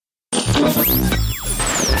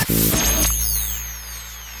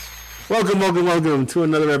Welcome to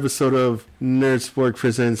another episode of Nerd Sport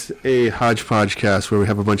Presents, a hodgepodge cast where we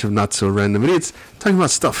have a bunch of not so random idiots talking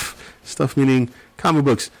about stuff. Stuff meaning comic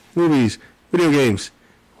books, movies, video games,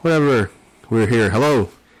 whatever. We're here. Hello.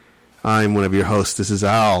 I'm one of your hosts. This is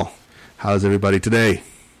Al. How's everybody today?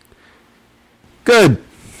 Good.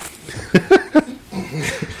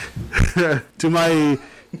 To my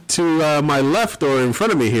left or in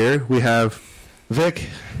front of me here, we have Vic.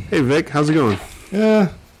 Hey Vic, how's it going? Yeah.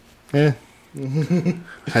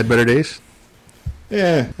 Had better days?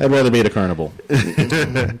 Yeah, I'd rather be at a carnival.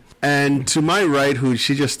 And to my right, who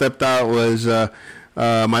she just stepped out, was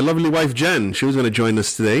my lovely wife, Jen. She was going to join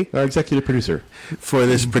us today. Our executive producer. For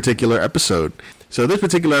this particular episode. So this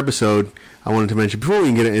particular episode, I wanted to mention, before we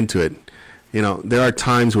can get into it, you know, there are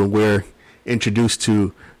times when we're introduced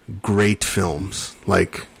to great films,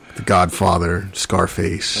 like The Godfather,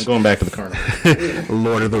 Scarface. I'm going back to the carnival.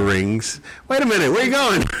 Lord of the Rings. Wait a minute, where are you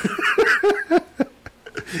going?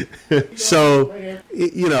 So,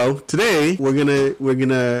 you know, today we're gonna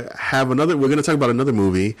talk about another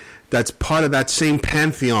movie that's part of that same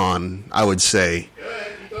pantheon, I would say,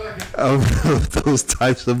 of those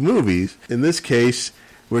types of movies. In this case,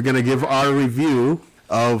 we're gonna give our review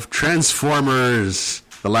of Transformers: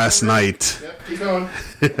 The Last Knight. Yep, keep going.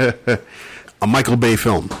 A Michael Bay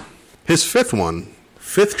film. His fifth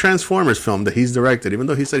Transformers film that he's directed, even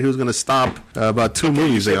though he said he was going to stop about two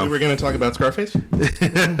movies ago. We were going to talk about Scarface? No,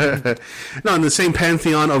 in the same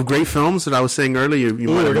pantheon of great films that I was saying earlier. You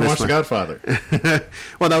might have we're going to missed watch The Godfather.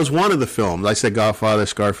 Well, that was one of the films. I said Godfather,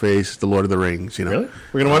 Scarface, The Lord of the Rings. You know, Really?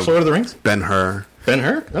 We're going to watch Lord of the Rings? Ben-Hur.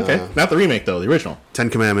 Ben-Hur? Okay. Not the remake, though. The original.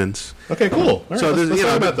 Ten Commandments. Okay, cool. All right, So let's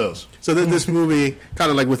talk about those. So this movie,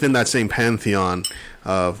 kind of like within that same pantheon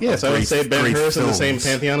of Yes, I would say Ben-Hur's in the same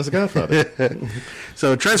pantheon as The Godfather.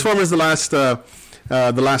 So Transformers: The Last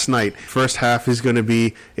Knight. First half is going to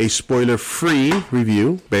be a spoiler-free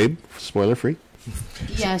review, babe. Spoiler-free.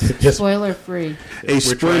 Yes, spoiler-free.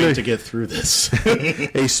 We're trying to get through this.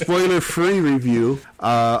 A spoiler-free review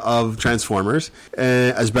of Transformers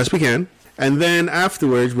as best we can. And then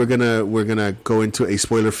afterwards, we're gonna go into a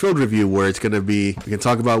spoiler-filled review where it's gonna be, we can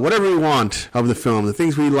talk about whatever we want of the film, the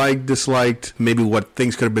things we liked, disliked, maybe what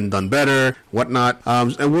things could have been done better, whatnot.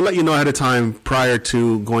 And we'll let you know ahead of time prior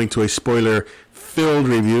to going to a spoiler-filled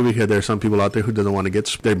review, because there are some people out there who doesn't want to get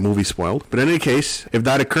their movie spoiled. But in any case, if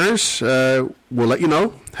that occurs, we'll let you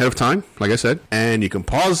know ahead of time, like I said, and you can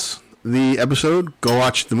pause the episode, go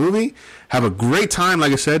watch the movie, have a great time,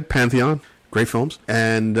 like I said, Pantheon. Great films.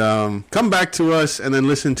 And come back to us and then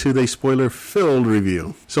listen to the spoiler-filled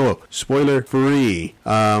review. So, spoiler-free.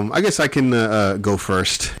 I guess I can go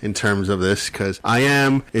first in terms of this, because I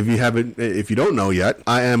am, if you don't know yet,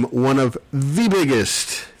 I am one of the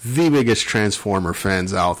biggest Transformer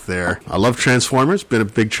fans out there. I love Transformers. Been a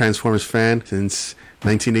big Transformers fan since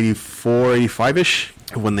 1984, 85-ish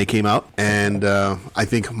when they came out. And I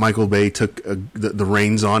think Michael Bay took the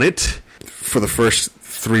reins on it for the first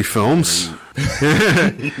 3 films.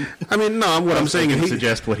 I mean, no, what I'm saying is...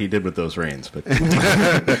 suggest what he did with those reins, but...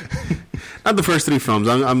 Not the first 3 films.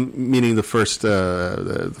 I'm meaning the first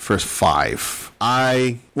 5.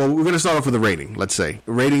 Well, we're going to start off with a rating, let's say.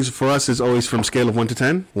 Ratings for us is always from scale of 1 to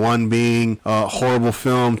 10. 1 being a horrible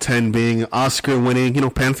film, 10 being Oscar-winning,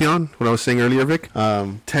 pantheon, what I was saying earlier, Vic.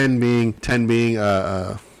 10 being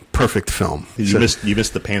perfect film. You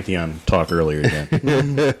missed the Pantheon talk earlier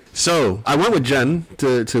again. So I went with Jen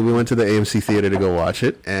we went to the AMC theater to go watch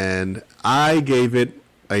it, and I gave it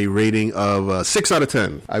a rating of 6 out of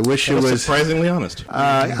 10. I wish it was surprisingly honest.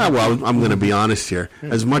 Yeah, well, I'm going to be honest here.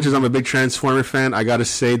 As much as I'm a big Transformer fan, I got to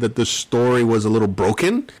say that the story was a little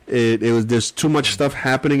broken. There's too much stuff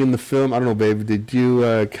happening in the film. I don't know, babe. Did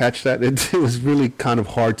you catch that? It was really kind of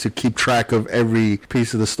hard to keep track of every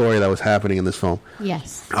piece of the story that was happening in this film.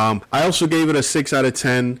 Yes. I also gave it a 6 out of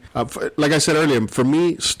 10. Like I said earlier, for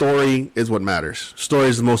me, story is what matters. Story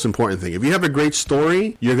is the most important thing. If you have a great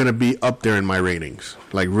story, you're going to be up there in my ratings.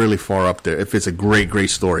 Like really far up there if it's a great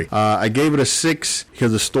story. I gave it a 6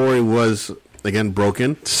 because the story was, again,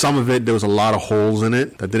 broken. Some of it, there was a lot of holes in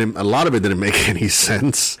it. A lot of it didn't make any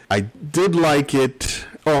sense. I did like it.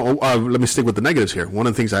 Let me stick with the negatives here.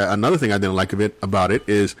 Another thing I didn't like about it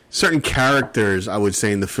is certain characters, I would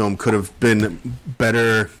say, in the film could have been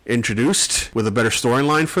better introduced with a better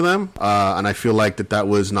storyline for them. And I feel like that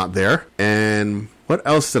was not there. And what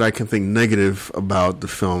else did I can think negative about the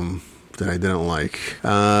film that I didn't like?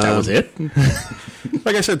 That was it?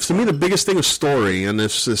 Like I said, to me, the biggest thing is story. And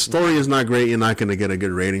if the story is not great, you're not going to get a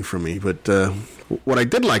good rating from me. But what I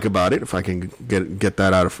did like about it, if I can get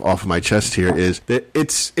that off of my chest here, is that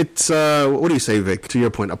it's what do you say, Vic? To your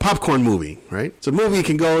point, a popcorn movie, right? It's a movie you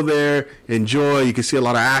can go there, enjoy. You can see a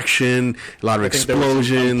lot of action, a lot of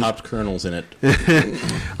explosions, popped kernels in it.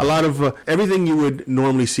 a lot of everything you would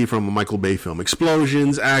normally see from a Michael Bay film: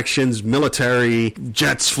 explosions, actions, military,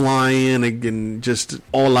 jets flying, and just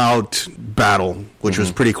all-out battle, which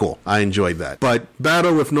was pretty cool. I enjoyed that. But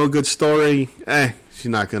battle with no good story, it's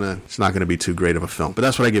not gonna be too great of a film. But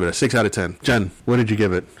that's what I give it, a 6 out of 10. Jen, what did you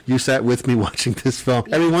give it? You sat with me watching this film.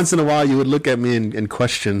 Yes. Every once in a while, you would look at me and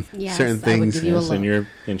question certain things. I would give you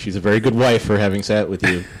and she's a very good wife for having sat with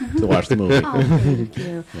you to watch the movie. Oh, thank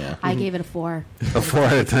you. Yeah. I gave it a 4. A 4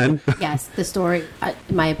 out of 10? Yes, the story,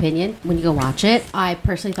 in my opinion, when you go watch it, I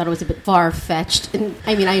personally thought it was a bit far-fetched. And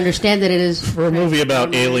I mean, I understand that it is for a movie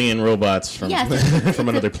about alien robots from from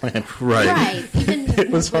another planet. Right. Even, it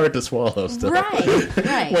was hard to swallow still.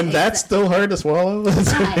 Right. When that's still hard to swallow.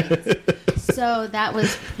 Right. So that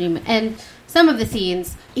was and some of the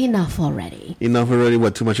scenes, enough already.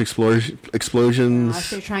 What, too much explosions? If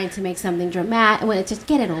they're trying to make something dramatic, well, just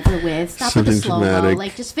get it over with. Stop with the slow-mo.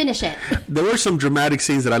 Like, just finish it. There were some dramatic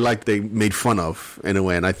scenes that I liked they made fun of, in a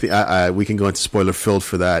way, and I think we can go into spoiler-filled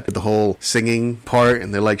for that. The whole singing part,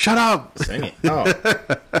 and they're like, shut up! Singing. Oh.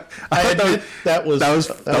 I admit that was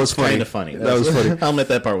funny. Kind of funny. That was funny. I'll admit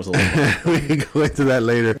that part was a little funny. We can go into that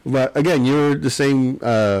later. But, again, you're the same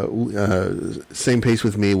pace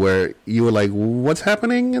with me, where you were like, what's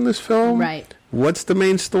happening in this film? Right. What's the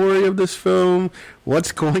main story of this film?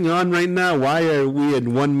 What's going on right now? Why are we at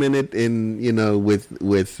 1 minute in, with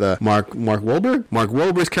Mark Wahlberg? Mark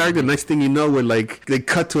Wahlberg's character. Next thing you know, they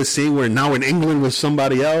cut to a scene where now in England with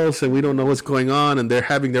somebody else, and we don't know what's going on, and they're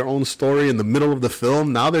having their own story in the middle of the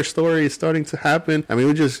film. Now their story is starting to happen. I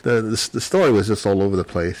mean, the story was just all over the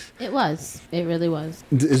place. It was. It really was.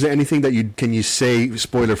 Is there anything that can you say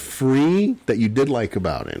spoiler free that you did like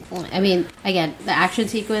about it? I mean, again, the action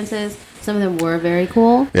sequences. Some of them were very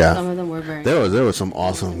cool. Yeah. Some of them were very There was some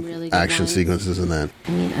awesome really action sequences in that.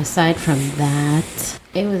 I mean, aside from that,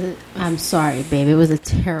 I'm sorry, babe. It was a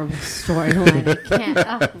terrible storyline. I can't.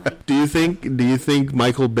 Oh, Do you think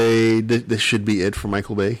Michael Bay? This should be it for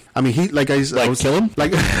Michael Bay. I mean, I was kill him.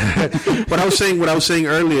 Like what I was saying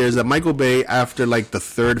earlier is that Michael Bay, after the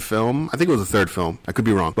third film, I think it was the third film. I could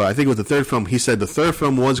be wrong, but I think it was the third film. He said the third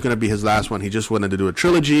film was going to be his last one. He just wanted to do a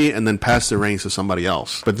trilogy and then pass the reins to somebody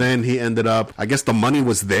else. But then he ended up, I guess the money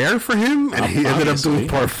was there for him, and he ended up doing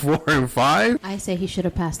part 4 and 5. I say he should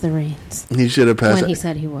have passed the reins. He should have passed when he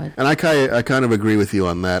said he would. And I kind of agree with you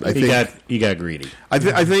on that. He got greedy. I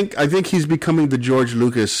think he's becoming the George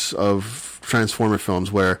Lucas of Transformer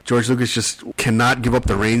films, where George Lucas just cannot give up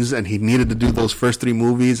the reins, and he needed to do those first 3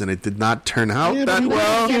 movies, and it did not turn out that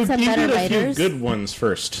well. He did a few good ones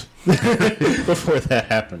first before that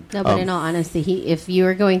happened. No, but in all honesty, if you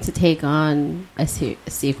are going to take on a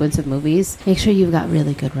sequence of movies, make sure you've got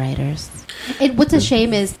really good writers. What's a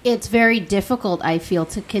shame is it's very difficult, I feel,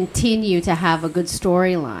 to continue to have a good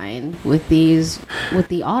storyline with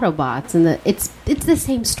the Autobots, and it's the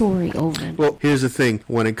same story over and over. Well, here's the thing: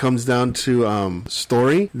 when it comes down to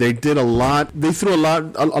story, they did a lot. They threw a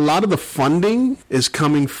lot of the funding is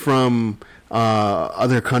coming from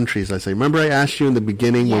other countries. I say. Remember, I asked you in the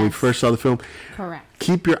beginning when we first saw the film. Correct.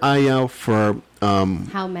 Keep your eye out for how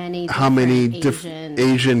many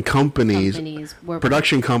Asian companies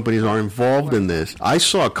production companies are involved in this. I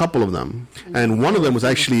saw a couple of them, and one of them was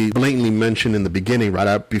actually blatantly mentioned in the beginning, right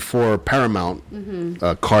out before Paramount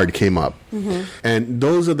card came up. Mm-hmm. And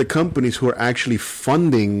those are the companies who are actually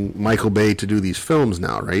funding Michael Bay to do these films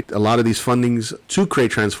now, right? A lot of these fundings to create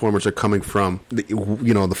Transformers are coming from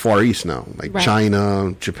the Far East now, like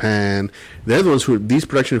China, Japan. They're the ones these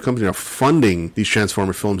production companies are funding these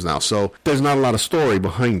Transformer films now. So there's not a lot of story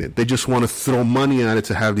behind it. They just want to throw money at it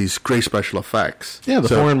to have these great special effects. Yeah, the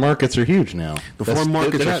foreign markets are huge now. Foreign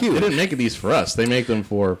markets are huge. They didn't make these for us. They make them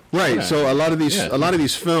for So a lot of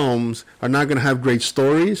these films are not going to have great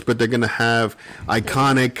stories, but they're going to have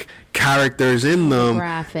iconic characters in them,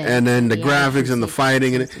 and then the graphics and the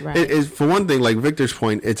fighting, and it is, for one thing, like Victor's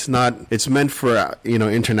point, it's meant for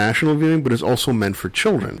international viewing, but it's also meant for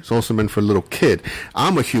children. It's also meant for a little kid.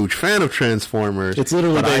 I'm a huge fan of Transformers. It's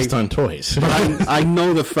literally based on toys. But I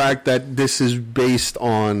know the fact that this is based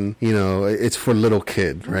on it's for little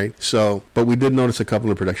kid, right? So, but we did notice a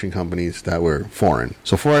couple of production companies that were foreign.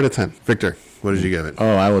 So 4 out of 10. Victor, what did you give it?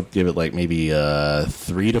 Oh, I would give it maybe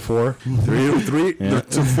 3 to 4. 3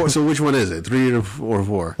 to 4. So which one is it? 3 or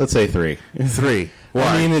 4? Let's say 3. 3. Why?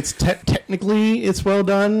 I mean, it's technically it's well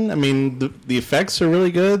done. I mean, the effects are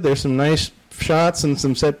really good. There's some nice shots and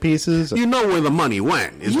some set pieces. You know where the money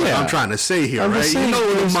went, is what I'm trying to say here, right? Saying, you know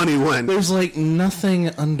where the money went. There's like nothing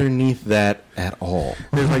underneath that at all.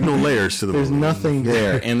 There's like no layers to the movie. There's nothing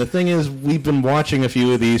there. And the thing is, we've been watching a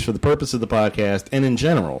few of these for the purpose of the podcast and in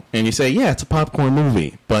general. And you say, yeah, it's a popcorn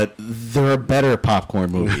movie. But there are better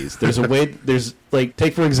popcorn movies. There's a way, like,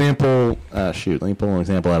 take for example, let me pull an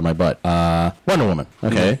example out of my butt. Wonder Woman.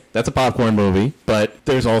 Okay, that's a popcorn movie, but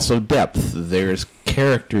there's also depth. There's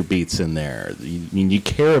character beats in there. You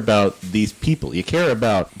care about these people. You care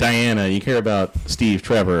about Diana. You care about Steve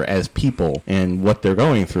Trevor as people and what they're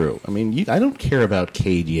going through. I mean, I don't care about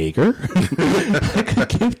Cade Yeager. I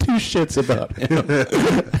could give two shits about him.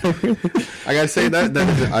 I gotta say that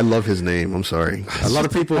I love his name. I'm sorry. A lot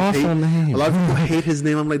of people hate his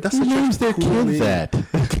name. I'm like, that's such a cool name. That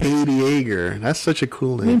Cade Yeager. That's such a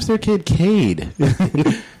cool name. Name's their kid Cade.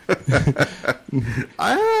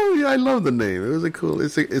 I love the name. It was a cool.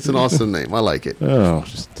 It's an awesome name. I like it. Oh,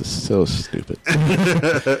 just so stupid.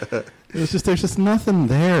 There's just nothing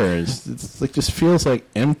there. It's like just feels like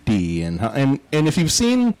empty and if you've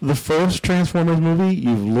seen the first Transformers movie,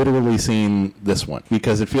 you've literally seen this one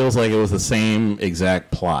because it feels like it was the same exact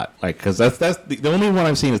plot. Like because that's the only one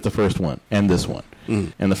I've seen is the first one and this one.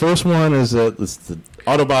 And the first one is the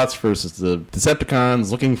Autobots versus the Decepticons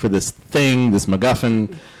looking for this thing, this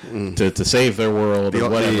MacGuffin, to save their world or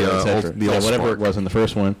whatever, whatever it was in the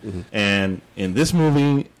first one. And in this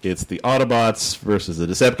movie, it's the Autobots versus the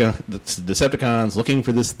Decepticons looking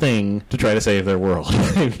for this thing to try to save their world.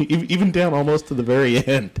 Even down almost to the very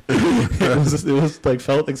end. It was like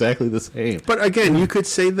felt exactly the same. But again, you could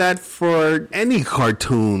say that for any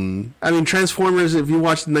cartoon. I mean, Transformers, if you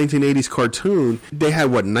watch the 1980s cartoon, they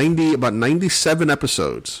had about 97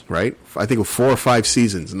 episodes, right? I think 4 or 5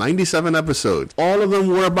 seasons, 97 episodes. All of them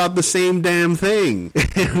were about the same damn thing.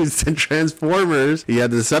 It was the Transformers. You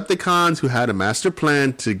had the Decepticons who had a master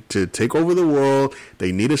plan to take over the world.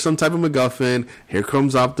 They needed some type of MacGuffin. Here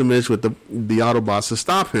comes Optimus with the Autobots to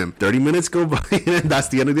stop him. 30 minutes go by, and that's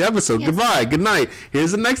the end of the episode. Yes. Goodbye. Good night.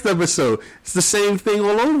 Here's the next episode. It's the same thing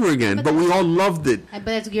all over again, but we all loved it. But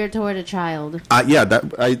it's geared toward a child.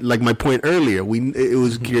 Like my point earlier.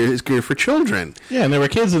 It's geared for children. Yeah, and there were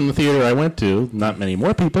kids in the theater I went to. Not many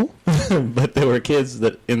more people, but there were kids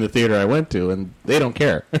that in the theater I went to, and they don't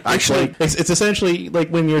care. Actually, it's essentially like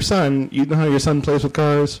when your son. You know how your son plays with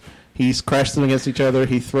cars. He crashes them against each other.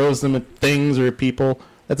 He throws them at things or at people.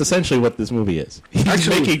 That's essentially what this movie is. He's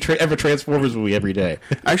making every Transformers movie every day.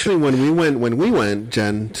 Actually, when we went,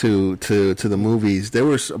 Jen, to the movies, there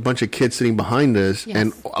was a bunch of kids sitting behind us, yes.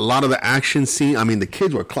 And a lot of the action scene. I mean, the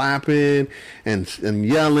kids were clapping and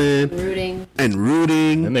yelling, rooting,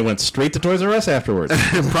 and they went straight to Toys R Us afterwards.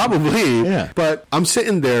 Probably, yeah. But I'm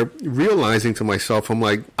sitting there realizing to myself, I'm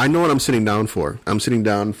like, I know what I'm sitting down for. I'm sitting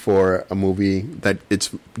down for a movie that it's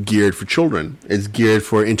geared for children. It's geared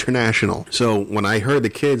for international. So when I heard the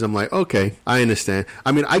kids, I'm like, okay, I understand.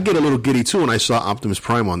 I mean, I get a little giddy too when I saw Optimus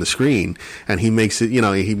Prime on the screen, and he makes it,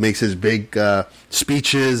 he makes his big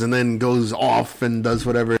speeches and then goes off and does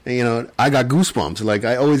whatever. And, I got goosebumps. Like,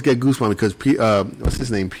 I always get goosebumps because what's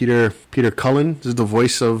his name? Peter Cullen. This is the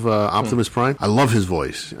voice of Optimus Prime. I love his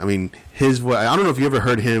voice. I mean, his voice. I don't know if you ever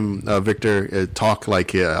heard him, Victor, talk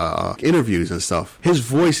like interviews and stuff. His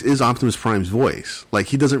voice is Optimus Prime's voice. Like,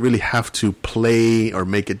 he doesn't really have to play or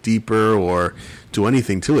make it deeper or do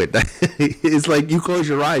anything to it. It's like you close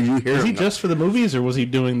your eyes, you hear him. Was he just for the movies, or was he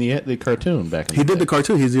doing the cartoon back then? He did the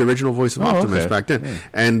cartoon. He's the original voice of Optimus back then. Yeah.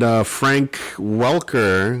 And Frank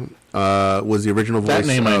Welker was the original voice. That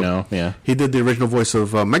name I know, yeah. He did the original voice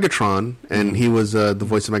of Megatron, and he was the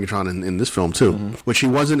voice of Megatron in this film, too, which he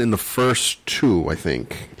wasn't in the first 2, I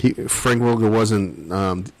think. Frank Welker wasn't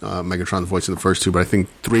Megatron's voice in the first 2, but I think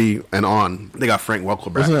 3 and on, they got Frank Welker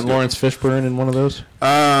back. Wasn't it Lawrence Fishburne in one of those?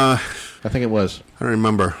 I think it was. I don't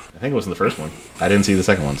remember. I think it was in the first one. I didn't see the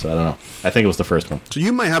second one, so I don't know. I think it was the first one. So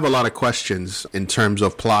you might have a lot of questions in terms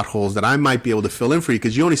of plot holes that I might be able to fill in for you,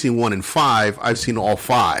 because you only seen 1 and 5. I've seen all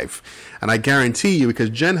 5. And I guarantee you,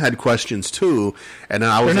 because Jen had questions too, and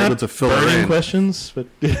then I was able to fill her in. Questions, but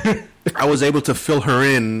I was able to fill her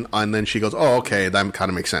in, and then she goes, "Oh, okay, that kind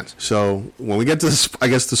of makes sense." So when we get to,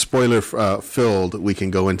 the spoiler filled, we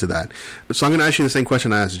can go into that. So I'm going to ask you the same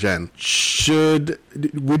question I asked Jen.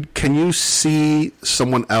 Can you see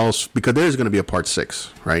someone else? Because there's going to be a part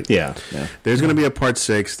 6, right? Yeah. There's going to be a part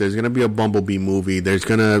 6. There's going to be a Bumblebee movie. There's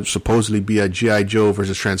going to supposedly be a G.I. Joe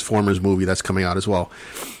versus Transformers movie that's coming out as well.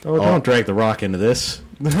 Oh, don't drag The Rock into this.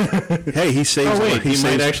 Hey, he saves. He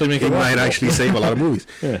might actually save a lot of movies.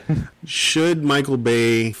 Yeah. Should Michael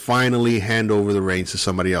Bay finally hand over the reins to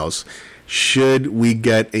somebody else? should we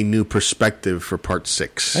get a new perspective for part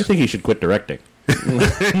 6? I think he should quit directing.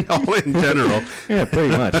 In general. Yeah,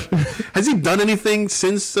 pretty much. Has he done anything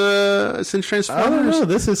since Transformers? I don't know.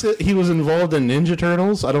 This is it. He was involved in Ninja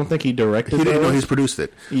Turtles. I don't think he directed. He didn't those. know he's produced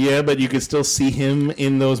it. Yeah, but you could still see him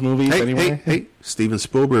in those movies anyway. Hey, Steven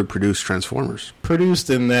Spielberg produced Transformers. Produced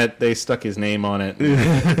in that they stuck his name on it.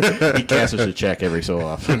 He cashes a check every so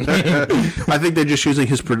often. I think they're just using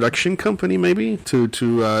his production company, maybe, to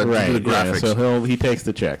do the graphics. Yeah, so he takes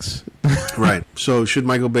the checks. Right. So should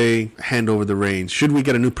Michael Bay hand over the reins? Should we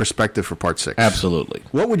get a new perspective for part 6? Absolutely.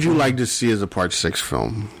 What would you like to see as a part 6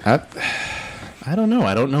 film? I don't know.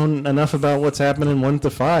 I don't know enough about what's happening in 1 to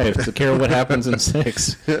 5 to care what happens in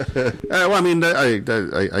 6. Well, I mean,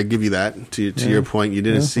 I give you that. To your point, you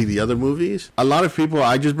didn't see the other movies. A lot of people,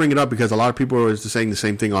 I just bring it up because a lot of people are saying the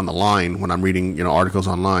same thing on the line when I'm reading, articles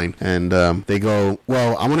online, and they go,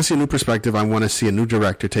 "Well, I want to see a new perspective. I want to see a new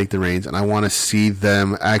director take the reins, and I want to see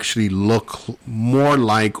them actually look more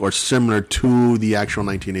like or similar to the actual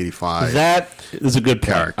 1985." That is a good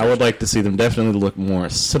character. I would like to see them definitely look more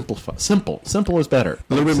simple. Simple is better.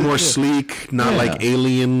 A little bit more sleek, not like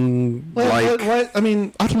alien-like. Well, I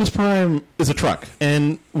mean, Optimus Prime is a truck,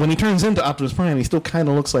 and when he turns into Optimus Prime, he still kind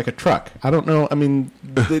of looks like a truck. I don't know. I mean,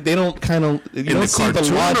 they don't kind of... You in don't the see cartoon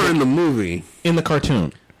the logic or in the movie? In the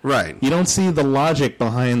cartoon. Right. You don't see the logic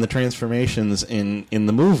behind the transformations in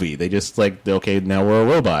the movie. They just okay, now we're a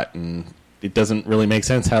robot, and it doesn't really make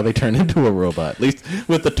sense how they turn into a robot. At least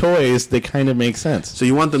with the toys, they kind of make sense. So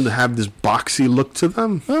you want them to have this boxy look to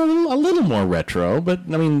them? A little more retro, but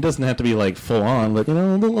I mean, it doesn't have to be full on, but a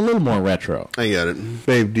little more retro. I get it.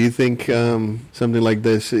 Babe, do you think something like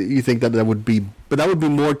this, you think that would be... But that would be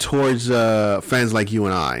more towards fans like you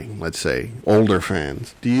and I, let's say, older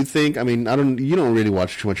fans. Do you think? I mean, you don't really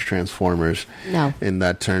watch too much Transformers, no, in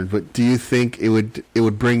that term. But do you think it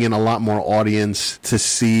would bring in a lot more audience to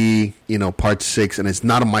see, part 6? And it's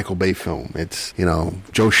not a Michael Bay film. It's Joe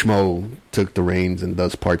Schmo took the reins and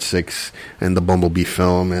does part 6 and the Bumblebee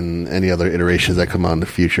film and any other iterations that come out in the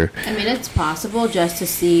future. I mean, it's possible just to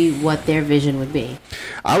see what their vision would be.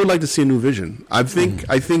 I would like to see a new vision. I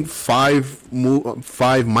think five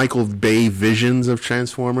Michael Bay visions of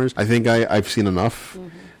Transformers. I think I've seen enough.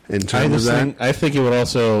 In terms of that, I think it would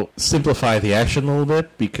also simplify the action a little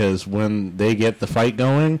bit, because when they get the fight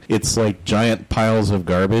going, it's like giant piles of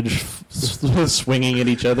garbage swinging at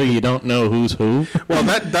each other. You don't know who's who. Well,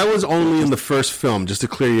 that was only in the first film, just to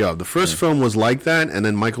clear you up. The first film was like that, and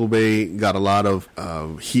then Michael Bay got a lot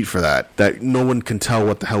of heat for that no one can tell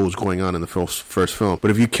what the hell was going on in the first film.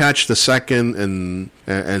 But if you catch the second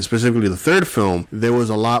and specifically the third film, there was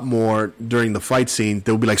a lot more during the fight scene.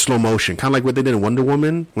 There would be like slow motion, kind of like what they did in Wonder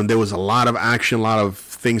Woman, when there was a lot of action, a lot of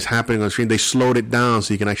things happening on the screen. They slowed it down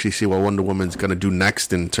so you can actually see what Wonder Woman's going to do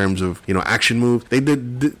next in terms of, action moves. They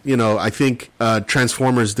did, I think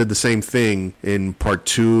Transformers did the same thing in part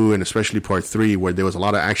 2 and especially part 3, where there was a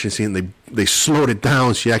lot of action scene. They slowed it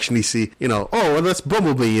down so you actually see, that's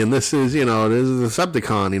Bumblebee and this is, this is a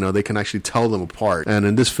Decepticon. They can actually tell them apart. And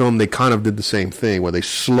in this film, they kind of did the same thing, where they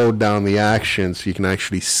slowed down the action so you can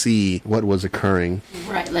actually see what was occurring.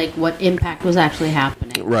 Right, like what impact was actually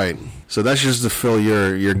happening. Right. So that's just to fill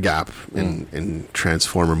your gap in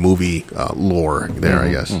Transformer movie lore there,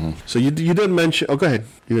 I guess. Mm-hmm. So you did mention... Oh, go ahead.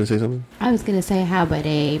 You going to say something? I was going to say, how about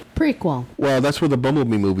a prequel? Well, that's where the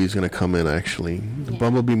Bumblebee movie is going to come in, actually. The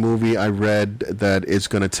Bumblebee movie, I read that it's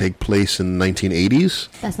going to take place in the 1980s.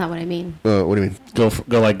 That's not what I mean. What do you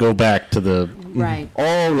mean? Go back to the... Right.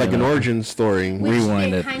 Oh, like an origin story. Which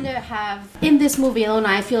rewind they it. kind of have... In this movie alone,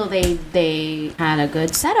 I feel they had a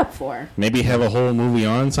good setup for. Maybe have a whole movie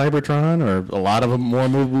on Cybertron, or a lot of a more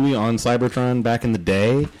movie on Cybertron back in the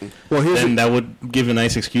day. Well, then that would give a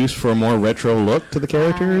nice excuse for a more retro look to the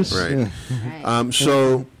characters. Right. Right.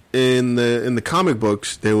 So in the comic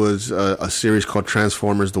books, there was a series called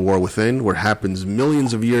Transformers: The War Within, where it happens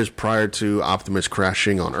millions of years prior to Optimus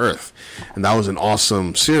crashing on Earth, and that was an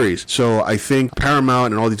awesome series. So I think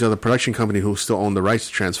Paramount and all these other production companies who still own the rights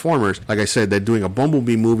to Transformers, like I said, they're doing a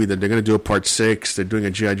Bumblebee movie, that they're going to do a part 6, they're doing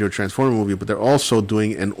a G.I. Joe Transformer movie, but they're also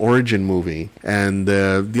doing an origin movie. And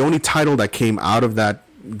the only title that came out of that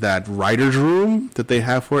writer's room that they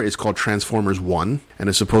have for it is called Transformers 1, and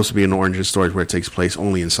it's supposed to be an origin story where it takes place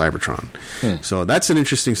only in Cybertron. So that's an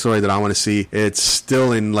interesting story that I want to see. It's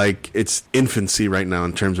still in its infancy right now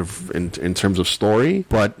in terms of story,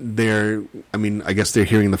 but I guess they're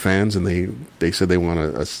hearing the fans, and they said they want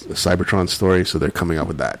a Cybertron story, so they're coming up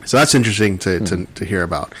with that. So that's interesting to hear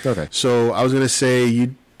about. Okay. So I was going to say,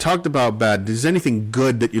 talked about bad. Is there anything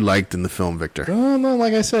good that you liked in the film, Victor? Oh, no,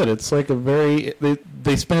 like I said, it's like a very...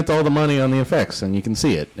 They spent all the money on the effects, and you can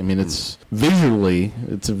see it. I mean, it's visually,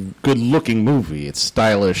 it's a good-looking movie. It's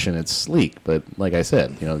stylish and it's sleek, but like I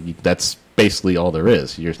said, that's basically all there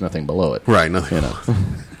is. There's nothing below it. Right, nothing.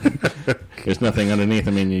 There's nothing underneath.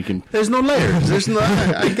 I mean, you can... There's no layers. There's no...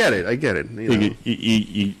 I get it.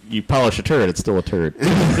 You polish a turd, it's still a turd.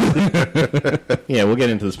 Yeah, we'll get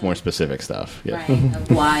into this more specific stuff. Yeah. Right. Of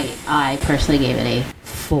why I personally gave it a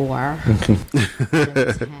 4 out of 10.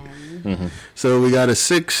 Mm-hmm. So we got a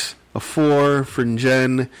 6, a 4 from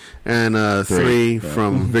Jen, and a 3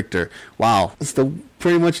 from Victor. Wow. It's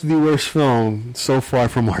pretty much the worst film so far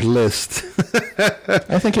from our list.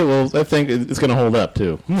 I think it's going to hold up,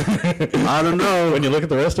 too. I don't know. When you look at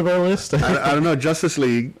the rest of our list? I don't know. Justice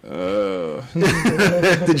League.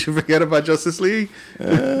 Did you forget about Justice League?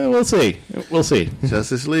 We'll see.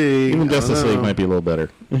 Justice League. Even Justice League might be a little better.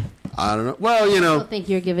 I don't know. Well, I don't think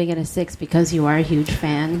you're giving it a 6 because you are a huge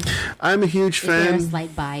fan. I'm a huge fan. Is there a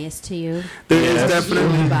slight bias to you? There is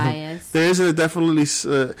definitely bias. There is definitely,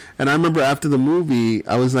 and I remember after the movie,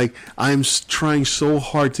 I was like, I'm trying so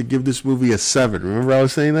hard to give this movie a 7. Remember I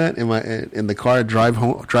was saying that in the car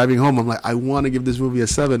driving home. I'm like, I want to give this movie a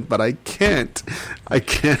 7, but I can't. I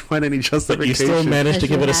can't find any justification. But you still managed to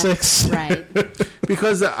give it a 6, right?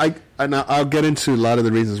 Because I'll get into a lot of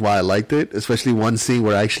the reasons why I liked it, especially one scene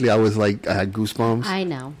where actually I was like, I had goosebumps. I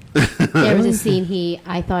know. There was a scene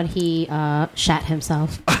I thought he shat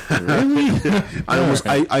himself. Really?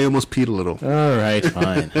 I almost peed a little. All right,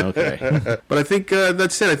 fine, okay. But I think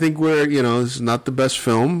that's it. I think it's not the best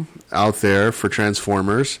film out there for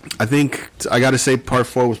Transformers. I think I got to say Part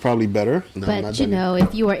 4 was probably better. But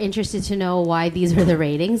if you are interested to know why these are the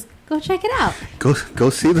ratings, go check it out. Go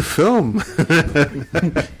see the film. Go check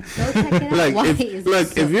it out.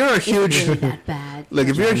 If you're a huge really that bad?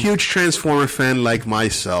 If you're a huge Transformer fan like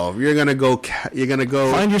myself, you're gonna go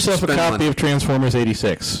find yourself a copy of Transformers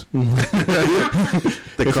 '86.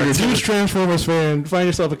 If you're a huge Transformers fan, find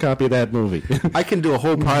yourself a copy of that movie. I can do a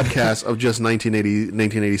whole podcast of just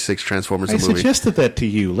 1986 Transformers. I suggested that to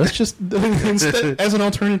you. Let's just instead as an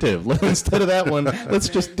alternative. Instead of that one, let's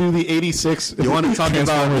just do the '86. You want to talk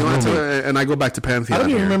about? And I go back to Pantheon. I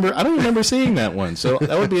don't remember seeing that one, so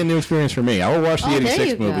that would be a new experience for me. I will watch the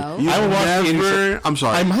 '86 movie. I will watch the '86. I'm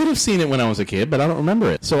sorry. I might have seen it when I was a kid, but I don't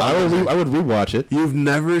remember it. So I would rewatch it. You've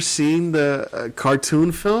never seen the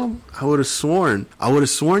cartoon film? I would have sworn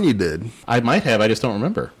you did. I might have. I just don't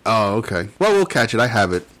remember. Oh, okay. Well, we'll catch it. I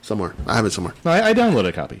have it somewhere. No, I downloaded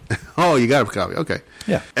a copy. Oh, you got a copy. Okay.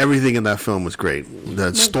 Yeah. Everything in that film was great.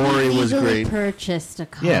 The story was great. Purchased a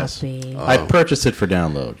copy. Yes. I purchased it for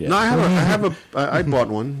download. Yes. No, I bought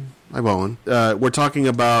one. We're talking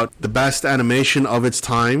about the best animation of its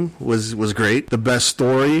time was great. The best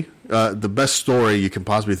story you can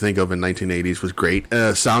possibly think of in 1980s was great.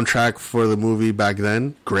 Soundtrack for the movie back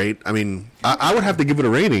then, great. I mean, I would have to give it a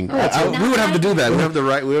rating. We would have to do that. We would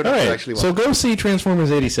have to actually. So go see Transformers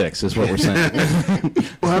 '86 is what we're saying.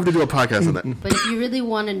 We'll have to do a podcast on that. But if you really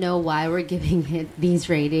want to know why we're giving it these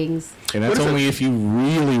ratings, and that's only if you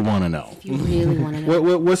really want to know. If you really want to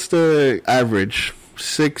know. What's the average?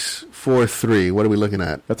 6, 4, 3. What are we looking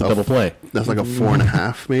at? That's a double play. That's like a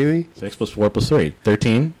 4.5, maybe. 6 plus 4 plus 3.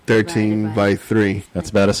 13. 13 by 3. That's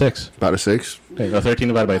about a 6. About a 6. Okay, no, 13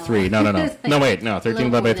 divided by 3. No. No, wait. No, 13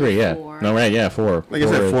 divided by 3. Yeah. 4. No, right. Yeah, 4. Like I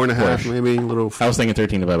said, 4.5, maybe a little. I was thinking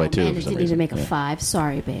 13 divided by 2. And it didn't even make a 5.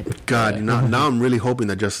 Sorry, babe. God, now I'm really hoping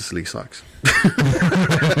that Justice League sucks.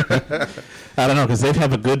 I don't know, because they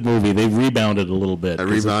have a good movie. They've rebounded a little bit. They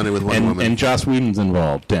rebounded with Wonder Woman. And Joss Whedon's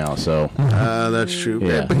involved now, so. That's true.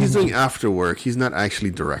 Yeah. But he's doing after work. He's not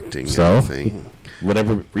actually directing anything.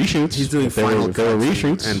 Whatever reshoots. He's doing final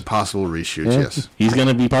reshoots. And possible reshoots, yes. He's going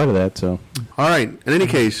to be part of that, so. All right. In any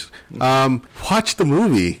case, watch the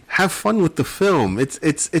movie. Have fun with the film.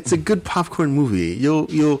 It's a good popcorn movie.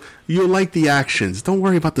 You'll like the actions. Don't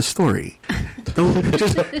worry about the story. Don't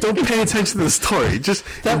pay attention to the story. Just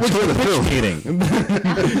enjoy the film.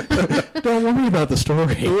 Don't worry about the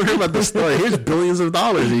story. Don't worry about the story. Here's billions of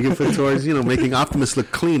dollars you can put towards making Optimus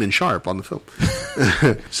look clean and sharp on the film.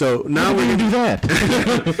 So now we're gonna do that.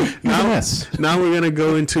 Now we're gonna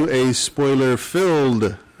go into a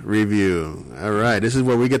spoiler-filled review. All right, this is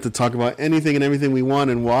where we get to talk about anything and everything we want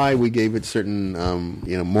and why we gave it certain,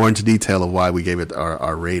 more into detail of why we gave it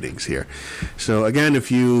our ratings here. So again,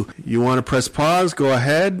 if you want to press pause, go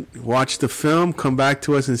ahead, watch the film, come back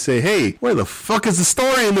to us and say, hey, where the fuck is the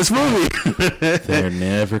story in this movie? They're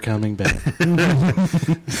never coming back.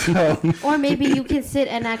 Or maybe you can sit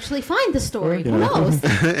and actually find the story. Who knows?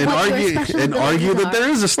 and argue that there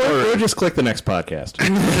is a story. Or just click the next podcast.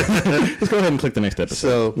 Just go ahead and click the next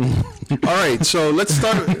episode. So, all right. So let's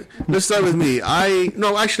start. Let's start with me.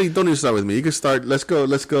 Actually, don't even start with me. You can start. Let's go,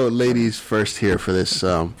 ladies first here for this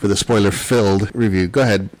for the spoiler-filled review. Go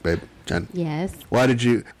ahead, babe. Jen. Yes. Why did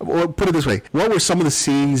you? Or put it this way: what were some of the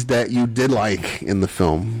scenes that you did like in the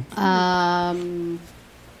film?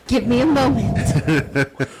 Give me a moment.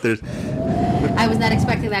 I was not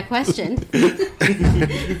expecting that question.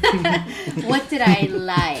 What did I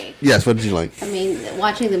like? Yes, what did you like? I mean,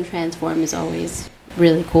 watching them transform is always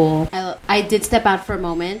really cool. I did step out for a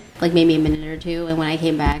moment, like maybe a minute or two, and when I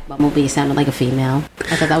came back, Bumblebee sounded like a female.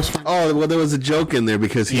 I thought that was fun. Oh, well, there was a joke in there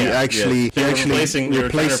because he actually replacing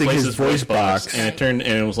his voice box, and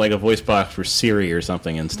it was like a voice box for Siri or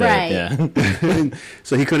something instead. Right. Yeah.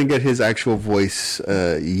 So he couldn't get his actual voice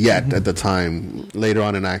yet at the time. Later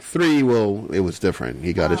on in Act 3, well, it was different.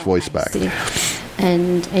 He got his voice back. See.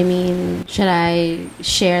 And I mean, should I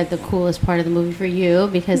share the coolest part of the movie for you?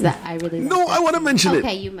 Because I really no, I want to mention it.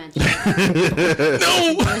 Okay, you mentioned it.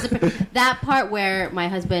 No, that part where my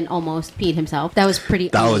husband almost peed himself. That was pretty.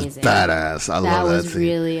 That amazing. was badass. I love that. That was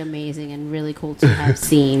really amazing and really cool to have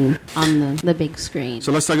seen on the big screen.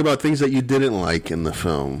 So let's talk about things that you didn't like in the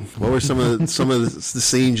film. What were some of the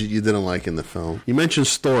scenes that you didn't like in the film? You mentioned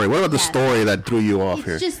story. What about the story that threw you off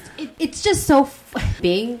here? It's just so.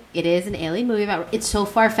 It is an alien movie about. It's so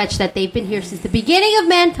far-fetched that they've been here since the beginning of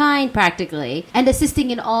mankind, practically, and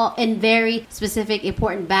assisting in very specific,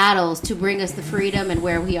 important battles to bring us the freedom and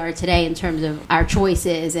where we are today in terms of our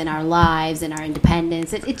choices and our lives and our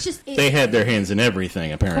independence. They had their hands in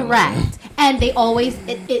everything, apparently. Correct, and they always,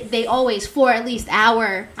 for at least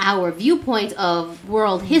our viewpoint of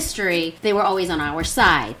world history, they were always on our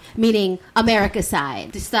side, meaning America's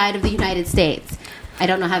side, the side of the United States. I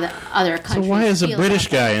don't know how the other countries. So why is a British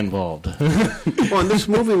guy involved? Well, this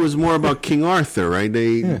movie was more about King Arthur, right?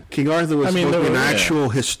 King Arthur was supposed to be an actual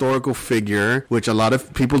historical figure, which a lot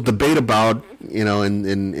of people debate about,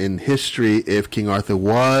 in history, if King Arthur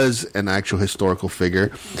was an actual historical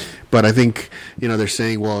figure. But I think, they're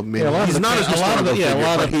saying, well, maybe he's not a historical figure.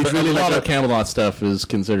 A lot of Camelot stuff is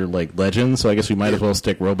considered like legend, so I guess we might as well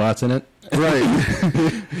stick robots in it. Right.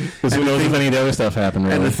 Because who knows if any of the other stuff happened,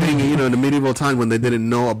 really. And the thing, in the medieval time when they didn't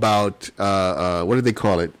know about, what did they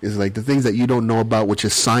call it? It's like the things that you don't know about, which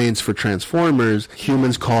is science for Transformers,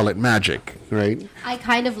 humans call it magic, right? I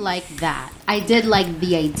kind of like that. I did like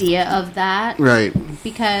the idea of that. Right.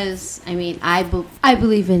 Because, I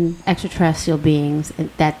believe in extraterrestrial beings, and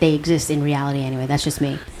that they exist in reality anyway. That's just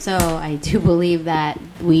me. So I do believe that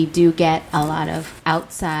we do get a lot of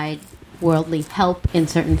outside worldly help in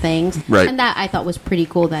certain things. Right. And that I thought was pretty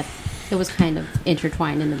cool that it was kind of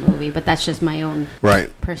intertwined in the movie, but that's just my own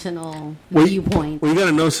personal viewpoint. Well, you got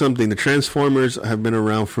to know something. The Transformers have been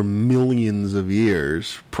around for millions of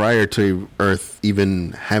years prior to Earth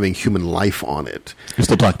even having human life on it. You're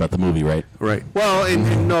still talking about the movie, right? Right. Well,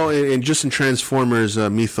 and just in Transformers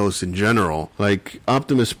mythos in general, like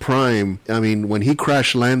Optimus Prime, when he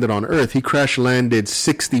crash landed on Earth, he crash landed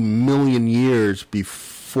 60 million years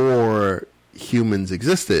before humans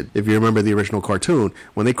existed. If you remember the original cartoon,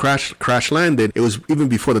 when they crash landed, it was even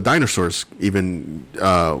before the dinosaurs even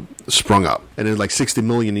sprung up. And then like 60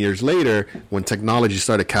 million years later, when technology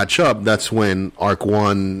started to catch up, that's when Arc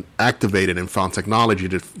 1 activated and found technology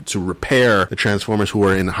to repair the Transformers who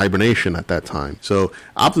were in hibernation at that time. So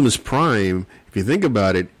Optimus Prime, if you think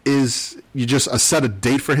about it, you just set a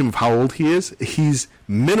date for him of how old he is. He's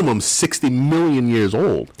minimum 60 million years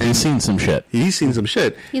old. And he's seen some shit. He's in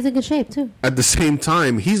good shape, too. At the same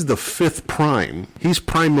time, he's the 5th Prime. He's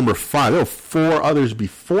Prime number 5. There are 4 others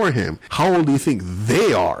before him. How old do you think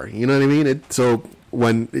they are? You know what I mean?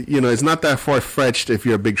 When, it's not that far-fetched if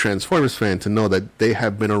you're a big Transformers fan to know that they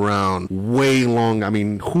have been around way long.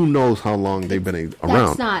 Who knows how long they've been around.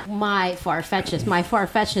 That's not my far-fetchedness. My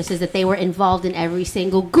far-fetchedness is that they were involved in every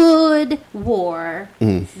single good war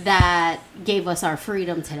that gave us our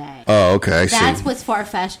freedom today. Oh, okay, I see. That's what's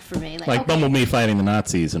far-fetched for me. Like Bumblebee fighting the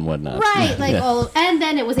Nazis and whatnot. Right, and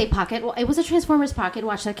then it was a Transformers pocket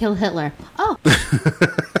watch that killed Hitler. Oh.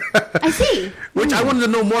 I see. Which I wanted to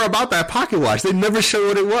know more about that pocket watch. They never showed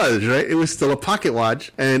what it was, right? It was still a pocket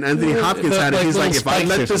watch, and Anthony Hopkins had it. He's like, if I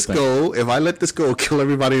let this go, kill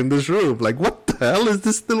everybody in this room. Like, what the the hell is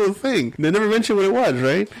this little thing? They never mentioned what it was,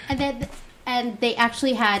 right? And they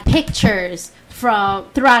actually had pictures from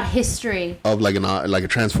throughout history of like a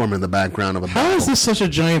transformer in the background of a How is this such a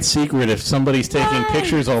giant secret if somebody's taking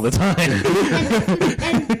pictures all the time?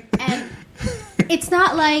 and it's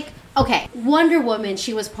not like, okay, Wonder Woman,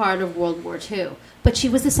 she was part of World War II, but she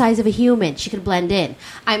was the size of a human. She could blend in.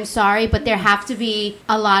 I'm sorry, but there have to be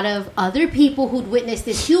a lot of other people who'd witnessed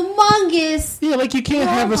this humongous... Yeah, like you can't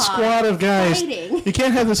have a squad of guys. Fighting. You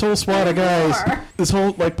can't have this whole squad of guys, this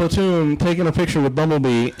whole like platoon taking a picture with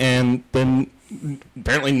Bumblebee, and then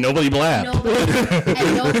apparently nobody blabbed.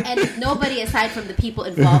 And nobody aside from the people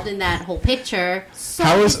involved in that whole picture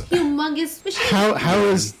saw this humongous machine. How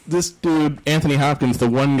is this dude, Anthony Hopkins, the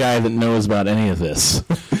one guy that knows about any of this?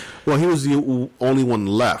 Well, he was the only one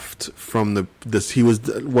left from this. He was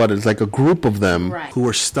it's like a group of them who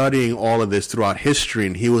were studying all of this throughout history,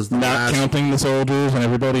 and he was the not counting the soldiers and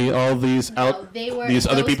everybody, all these these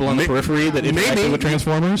other people on the periphery that interacted with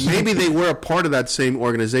Transformers. Maybe they were a part of that same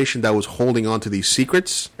organization that was holding on to these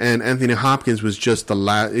secrets, and Anthony Hopkins was just the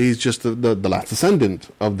last. He's just the last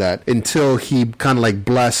descendant of that until he kind of like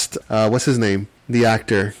blessed. What's his name? The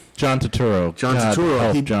actor. John Turturro. John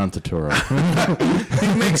Turturro.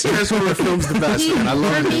 He makes Transformer films the best. And I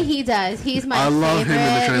love him. For me, he does. He's my favorite. I love him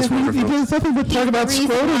in the Transformer films. He does nothing but talk about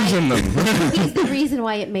scrotums in them. He's the reason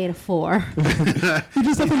why it made a 4. He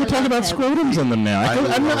does nothing but talk about scrotums in them now. I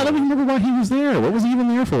don't even remember why he was there. What was he even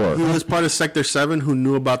there for? He was part of Sector 7 who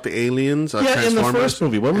knew about the aliens. Yeah, in the first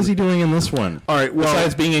movie. What was he doing in this one? All right, well,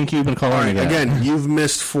 besides being in Cuban colony. Again, you've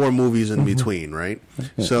missed 4 movies in between, right?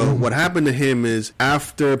 So what happened to him is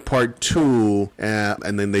after part 2,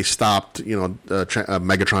 and then they stopped,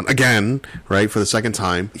 Megatron again, right, for the second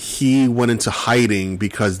time. He went into hiding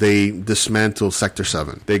because they dismantled Sector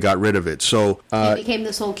 7. They got rid of it. So he became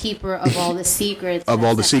the sole keeper of all the secrets.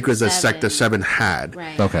 That Sector 7 had.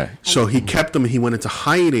 Right. Okay. So he kept them. He went into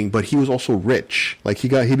hiding, but he was also rich. Like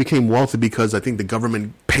he became wealthy because I think the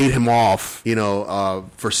government paid him off,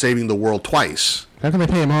 for saving the world twice. How can they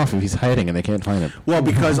pay him off if he's hiding and they can't find him? Well,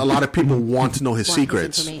 because a lot of people want to know his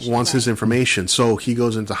secrets, his information. So he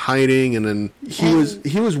goes into hiding, and then he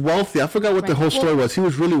was wealthy. I forgot what the whole story was. He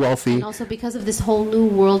was really wealthy. And also because of this whole new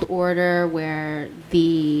world order where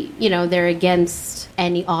they're against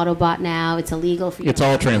any Autobot now. It's illegal for you. It's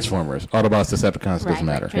all Transformers. Autobots, Decepticons, doesn't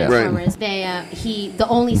matter. Transformers. Right. The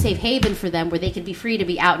only safe haven for them where they could be free to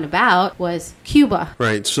be out and about was Cuba.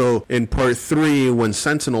 Right. So in part 3, when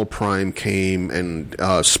Sentinel Prime came and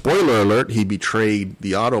spoiler alert, he betrayed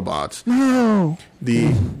the Autobots. No.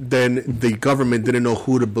 Then the government didn't know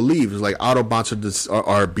who to believe. It was like Autobots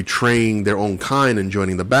are betraying their own kind and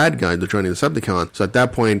joining the bad guys. They're joining the Decepticons. So at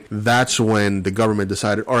that point, that's when the government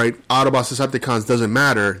decided, all right, Autobots, Decepticons doesn't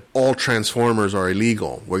matter. All Transformers are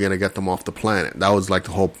illegal. We're going to get them off the planet. That was like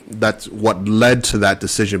that's what led to that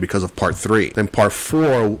decision because of part 3. Then part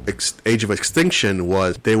 4, Age of Extinction,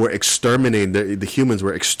 was they were exterminating, the humans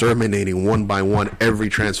were exterminating one by one every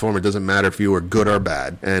Transformer. It doesn't matter if you were good or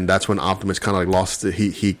bad. And that's when Optimus kind of like lost.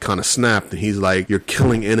 He kind of snapped, and he's like, "You're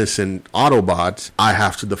killing innocent Autobots. I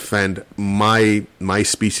have to defend my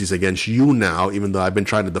species against you now, even though I've been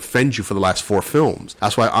trying to defend you for the last 4 films."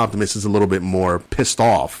 That's why Optimus is a little bit more pissed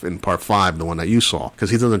off in part 5, the one that you saw, because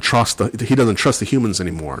he doesn't trust the humans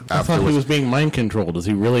anymore. I thought he was being mind controlled. Is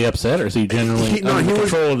he really upset, or is he genuinely under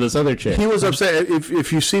control of this other chick? He was upset.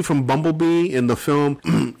 If you see from Bumblebee in the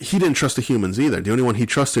film, he didn't trust the humans either. The only one he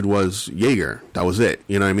trusted was Yeager. That was it.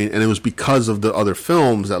 You know what I mean? And it was because of the other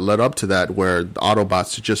films that led up to that where the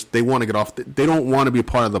Autobots they want to get off. They don't want to be a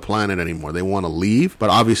part of the planet anymore. They want to leave. But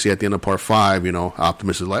obviously at the end of part 5,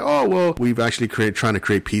 Optimus is like, oh, well, we've actually trying to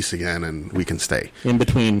create peace again, and we can stay. In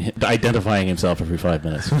between identifying himself every 5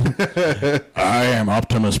 minutes. I am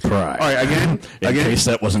Optimus Prime. All right, again, in case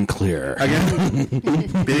that wasn't clear. Again,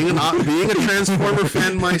 being a Transformer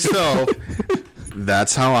fan myself,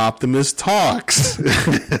 that's how Optimus talks.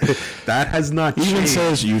 That has not changed. Even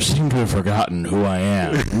says, "You seem to have forgotten who I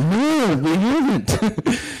am." No, we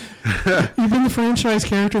haven't. You've been the franchise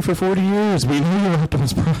character for 40 years. We know you're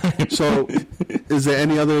Optimus Prime. So, is there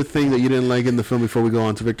any other thing that you didn't like in the film before we go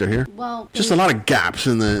on to Victor here? Well, just a lot of gaps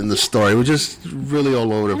in the story. We're just really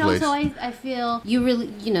all over the place. And also, I feel you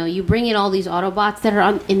really, you bring in all these Autobots that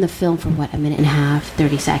are in the film for a minute and a half,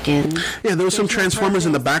 30 seconds. Yeah, there was some Transformers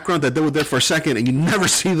in the background that they were there for a second, and you never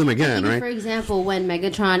see them again, right? For example, when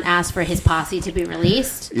Megatron asked for his posse to be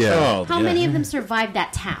released, how many of them survived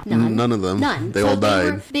that town? None of them. None. They all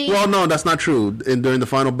died. Well, no, that's not true. During the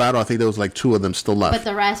final battle, I think there was like 2 of them still left. But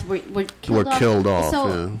the rest were killed off. Killed off.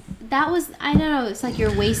 So that was, I don't know, it's like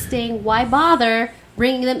you're wasting, why bother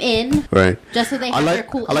bringing them in, right? Just so they have their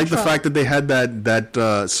cool. I like the intro. fact that they had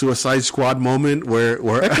that Suicide Squad moment where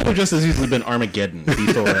that could have just as easily been Armageddon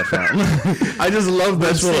before that film. I just love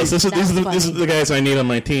that. This is the guys I need on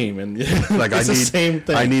my team, and like it's the same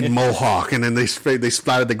thing. I need Mohawk, and then they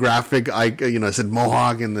splattered the graphic. I said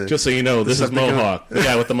Mohawk, and just so you know, this is Mohawk, the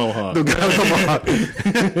guy with the Mohawk, the guy with the Mohawk.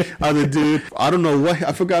 The dude, I don't know what,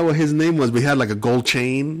 I forgot what his name was, but he had like a gold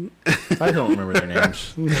chain. I don't remember their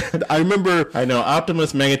names. I know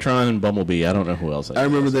Optimus, Megatron, and Bumblebee. I don't know who else. I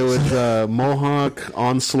remember there was Mohawk,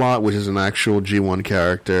 Onslaught, which is an actual G1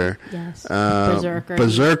 character. Yes. Berserker.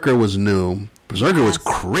 Berserker was new. Berserker was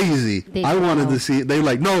crazy. I wanted to see. They were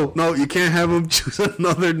like, no, you can't have him choose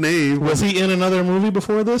another name. Was he in another movie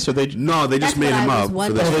before this, or they? No, they just made him up.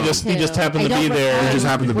 He just happened to be there. He just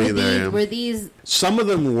happened to be there. Were these? Some of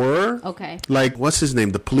them were. Okay. Like, what's his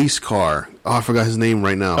name? The police car. Oh, I forgot his name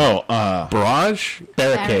right now. Barrage?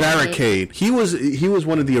 Barricade. He was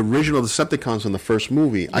one of the original Decepticons in the first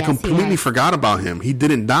movie. Yes, I completely forgot about him. He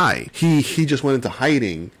didn't die. He just went into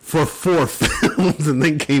hiding for 4 films and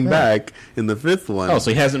then came back in the 5th one. Oh,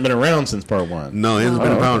 so he hasn't been around since part 1. No, he hasn't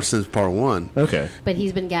been around since part 1. Okay. But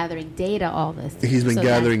he's been gathering data all this time. He's been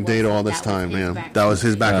gathering data all this time, yeah. That was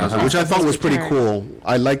his background, which I thought was pretty cool.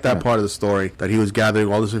 I like that part of the story, that he was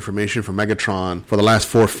gathering all this information from Megatron for the last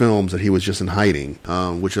 4 films that he was just in hiding,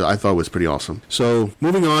 which I thought was pretty awesome. So,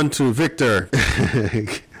 moving on to Victor.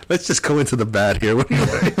 Let's just go into the bad here.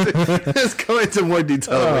 Let's go into more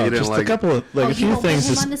detail. Just a couple of a few things.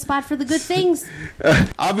 Put him on the spot for the good things.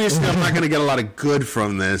 Obviously, I'm not going to get a lot of good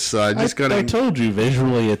from this. So I told you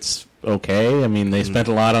visually, it's okay. I mean, they spent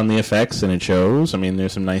a lot on the effects, and it shows. I mean,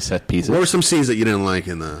 there's some nice set pieces. What were some scenes that you didn't like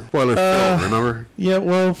in the spoiler film? Remember? Yeah.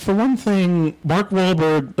 Well, for one thing, Mark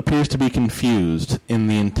Wahlberg appears to be confused in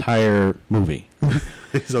the entire movie.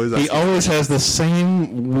 He always has the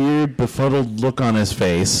same weird, befuddled look on his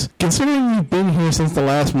face. Considering you've been here since the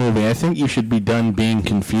last movie, I think you should be done being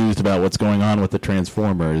confused about what's going on with the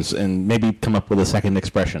Transformers and maybe come up with a second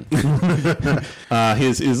expression. His little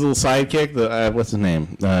sidekick, what's his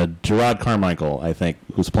name? Gerard Carmichael, I think,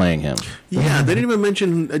 who's playing him. Yeah, they didn't even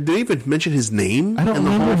mention his name. I don't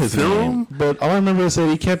remember his name, but all I remember is that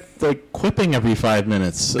he kept quipping every 5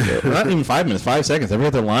 minutes. Not even 5 minutes, 5 seconds. Every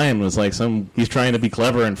other line was he's trying to be clever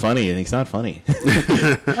and funny, and he's not funny. I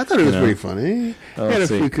thought it was pretty funny. He had a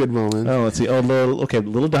few good moments. Oh, let's see.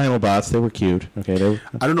 Little Dinobots. They were cute. Okay,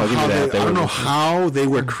 I don't know how they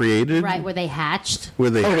were created. Right, were they hatched? Oh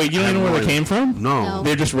wait, you don't know where they came from? No.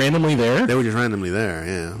 They're just randomly there. They were just randomly there.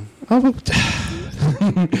 Yeah. Did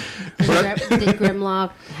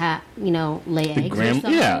Grimlock lay eggs?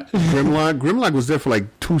 Yeah. Grimlock was there for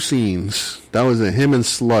 2 scenes. That was him and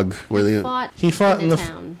Slug. He fought in the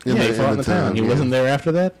town. He fought in the town. He wasn't there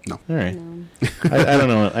after that? No. All right. No. I don't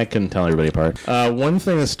know. I couldn't tell everybody apart. One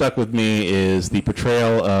thing that stuck with me is the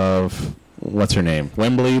portrayal of... What's her name?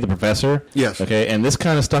 Wembley, the professor? Yes. Okay, and this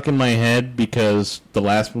kind of stuck in my head because the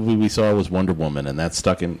last movie we saw was Wonder Woman, and that's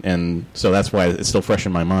stuck in, and so that's why it's still fresh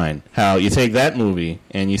in my mind. How you take that movie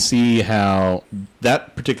and you see how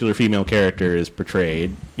that particular female character is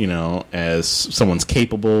portrayed, as someone's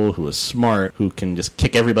capable, who is smart, who can just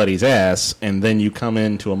kick everybody's ass, and then you come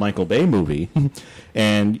into a Michael Bay movie,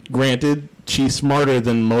 and granted, she's smarter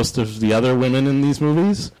than most of the other women in these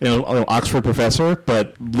movies. Oxford professor,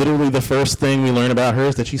 but literally the first thing we learn about her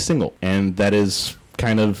is that she's single. And that is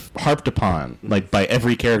kind of harped upon, by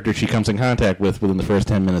every character she comes in contact with within the first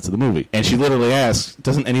 10 minutes of the movie. And she literally asks,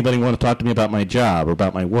 doesn't anybody want to talk to me about my job or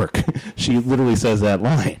about my work? She literally says that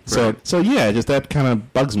line. Right. So yeah, just that kind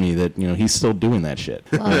of bugs me that, he's still doing that shit.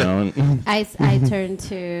 Well, I turned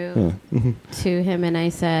to him and I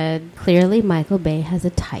said, clearly Michael Bay has a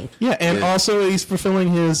type. Yeah, and also he's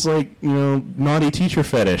fulfilling his, naughty teacher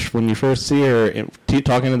fetish when you first see her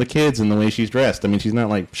talking to the kids and the way she's dressed. I mean, she's not,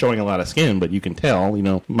 showing a lot of skin, but you can tell.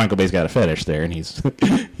 Michael Bay's got a fetish there, and he's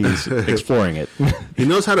exploring it. He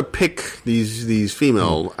knows how to pick these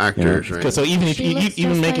female actors, right? So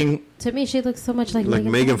even making To me, she looks so much like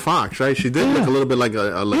Megan Fox, right? She did look a little bit like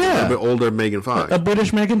a little bit older Megan Fox, a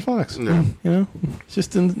British Megan Fox. Yeah. You know, it's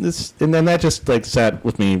just in this, and then that just like sat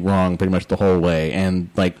with me wrong pretty much the whole way. And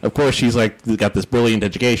like, of course, she's like got this brilliant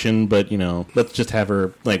education, but you know, let's just have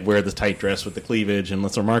her like wear the tight dress with the cleavage, and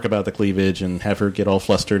let's remark about the cleavage, and have her get all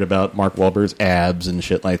flustered about Mark Wahlberg's abs and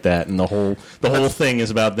shit like that. And the whole thing is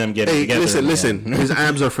about them getting together. Listen, his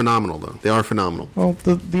abs are phenomenal, though. They are phenomenal. Well,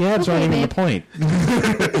 the abs aren't even the point.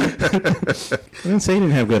 didn't say he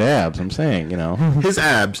didn't have good abs. I'm saying, his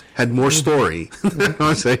abs had more story.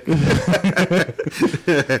 I'm saying.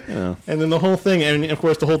 And then the whole thing, and of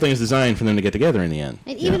course, the whole thing is designed for them to get together in the end.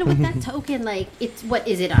 And even with that token, like,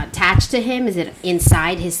 is it attached to him? Is it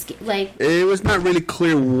inside his skin? Like, it was not really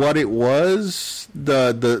clear what it was.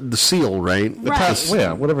 The seal, right?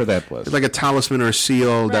 Whatever that was. It's like a talisman or a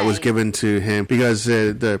seal that was given to him because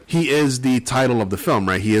he is the title of the film,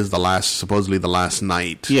 right? He is supposedly the last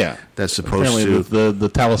knight. Yeah, that's supposed apparently to. The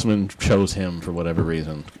talisman chose him for whatever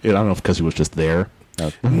reason. I don't know if because he was just there.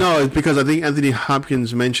 No, it's because I think Anthony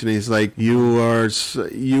Hopkins mentioned he's like you are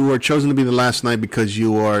chosen to be the last knight because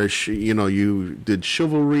you are you did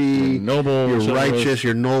chivalry, you're noble, you're righteous,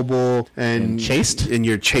 you're noble, and chaste, and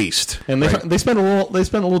you're chaste. And they spent a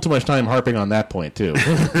little too much time harping on that point too.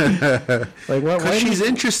 Like because she's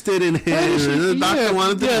interested in him. The doctor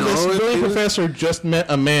wanted to know. This brilliant professor just met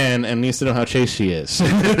a man and needs to know how chaste she is.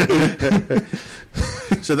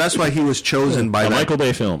 So that's why he was chosen by that Michael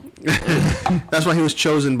Bay film. That's why he was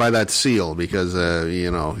chosen by that seal because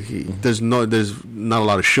there's not a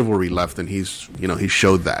lot of chivalry left, and he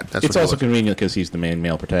showed that. It's also convenient because he's the main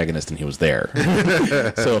male protagonist and he was there.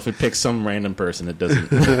 So if it picks some random person, it doesn't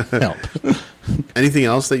help. Anything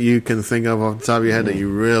else that you can think of off the top of your head that you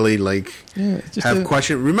really have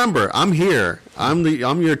question? Remember, I'm here. I'm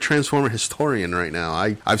your Transformer historian right now.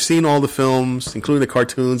 I've seen all the films, including the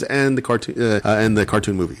cartoons and the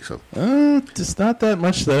cartoon movie. So just not that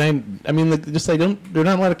much that I mean, there are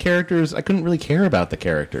not a lot of characters. I couldn't really care about the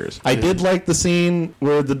characters. I did like the scene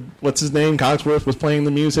where what's his name, Cogsworth, was playing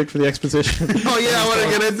the music for the exposition. Oh yeah, I want to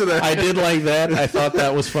get into that. I did like that. I thought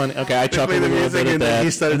that was funny. Okay, I chuckled a little bit at that.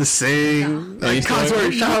 He started to sing.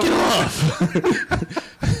 Cogsworth, shut off.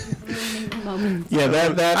 Yeah,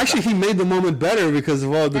 that actually he made the moment better because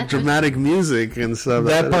of all the dramatic music and stuff.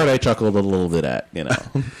 That part I chuckled a little bit at,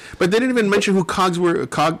 But they didn't even mention who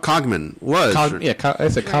Cogman was. I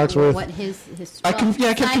said Cogsworth. What his I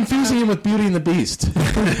kept confusing him with Beauty and the Beast.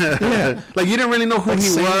 Yeah, like you didn't really know who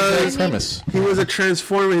he was. Premise. He was a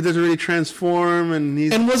transformer. He doesn't really transform, and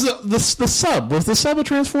was it the sub? Was the sub a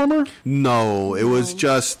transformer? No, it was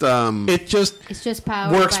just. It's just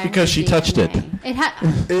power. Works because she touched it.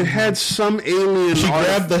 It had some alien. She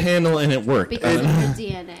grabbed the handle and it worked because of her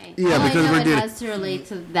DNA. Yeah, because of her DNA. It has to relate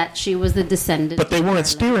to that she was the descendant. But they weren't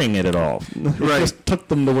steering it at all. It just took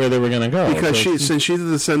them to where they were going to go. Because since she's the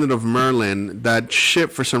descendant of Merlin, that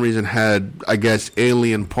ship for some reason had, I guess,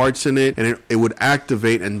 alien parts in it, and it would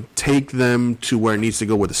activate and take them to where it needs to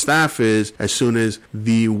go, where the staff is, as soon as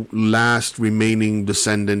the last remaining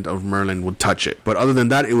descendant of Merlin would touch it. But other than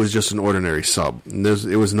that, it was just an ordinary sub.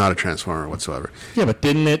 It was not a transformer whatsoever. Yeah, but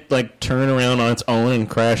didn't it turn around on its own and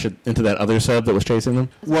crash it into that other sub that was chasing them?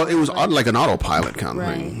 Well, it was like an autopilot kind of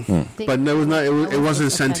thing. But it was not. It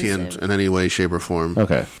wasn't sentient in any way, shape, or form.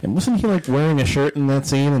 Okay. And wasn't he wearing a shirt in that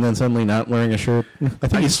scene and then suddenly not wearing a shirt? I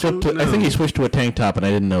think he switched to a tank top and I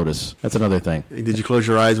didn't notice. That's another thing. Did you close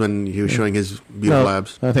your eyes when he was showing his beautiful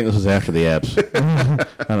abs? I think this was after the abs. I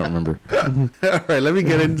don't remember. All right, let me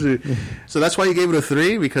get into. So that's why you gave it a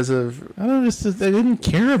 3 because of. I don't know. I didn't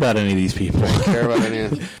care about any of these people.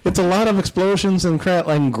 It's a lot of explosions and crap,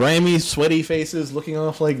 like grimy, sweaty faces looking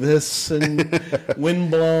off like this and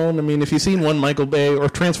windblown. I mean, if you've seen one Michael Bay or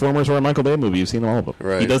Transformers or a Michael Bay movie, you've seen all of them.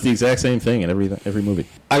 Right. He does the exact same thing in every movie.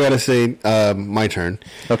 I gotta say, my turn.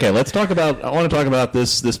 Okay, let's talk about. I want to talk about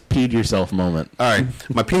this peed yourself moment. All right,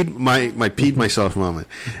 my peed myself moment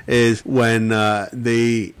is when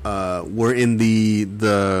they were in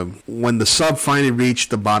when the sub finally reached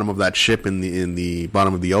the bottom of that ship in the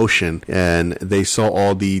bottom of the ocean, and they saw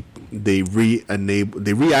all they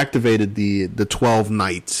reactivated the 12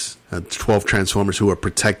 knights. 12 Transformers who are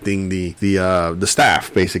protecting the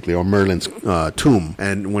staff, basically, or Merlin's tomb.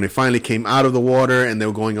 And when it finally came out of the water and they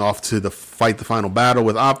were going off to fight the final battle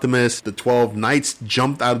with Optimus, the 12 knights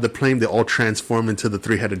jumped out of the plane. They all transformed into the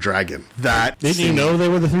 3-headed dragon. Didn't you know they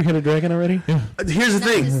were the 3-headed dragon already? Yeah. Here's the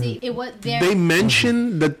thing. They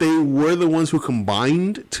mentioned that they were the ones who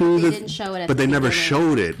combined to didn't show it but they never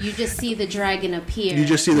showed it. You just see the dragon appear.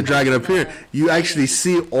 You actually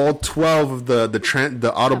see all 12 of the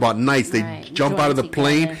Autobot knights. They jump out of the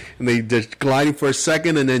plane and they just gliding for a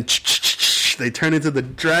second, and then they turn into the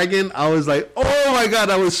dragon. I was like, oh my God,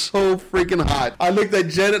 that was so freaking hot. I looked at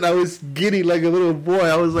Jen and I was giddy like a little boy.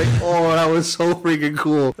 I was like, oh, that was so freaking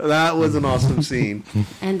cool. That was an awesome scene.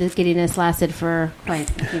 And the giddiness lasted for quite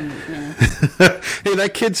a few minutes. Hey,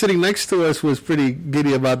 that kid sitting next to us was pretty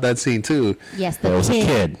giddy about that scene too. Yes, That was a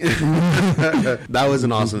kid. That was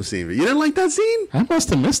an awesome scene. You didn't like that scene? I must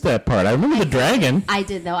have missed that part. I remember the dragon. I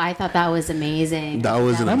did, though. I thought that was amazing. That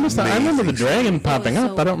was I remember the dragon popping was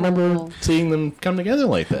up. so I don't remember cool. seeing them come together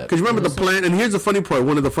like that. Because remember the plan, and here's the funny part.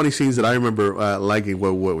 One of the funny scenes that I remember liking,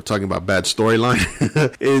 where we're talking about bad storyline,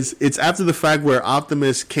 is it's after the fact where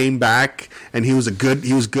Optimus came back and he was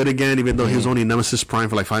good again, even though he was only Nemesis Prime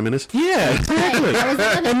for like 5 minutes. Yeah, exactly.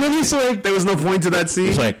 And then he's like, There was no point to that scene.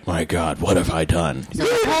 he's like, my God, what have I done? So You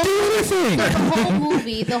didn't do anything. the whole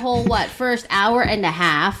movie, the whole first hour and a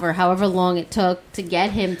half, or however long it took to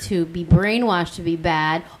get him to be brainwashed to be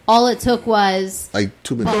bad, all it took was like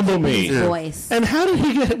 2 minutes. Bumblebee. his voice. And how did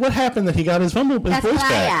he get? What happened that he got his That's voice what I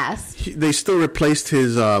back? asked. They still replaced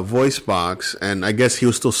his voice box, and I guess he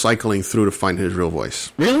was still cycling through to find his real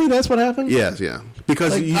voice. Really? That's what happened? Yes, yeah.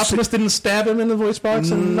 Because Like Optimus didn't stab him in the voice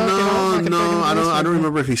box and knock it out? No, I don't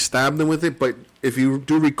remember if he stabbed him with it, but if you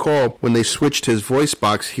do recall, when they switched his voice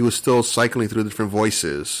box, he was still cycling through different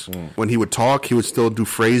voices. When he would talk, he would still do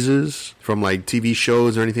phrases from like TV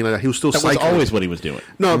shows or anything like that. He was still That was cycling. always what he was doing.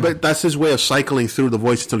 No, but that's his way of cycling through the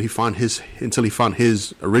voice until he found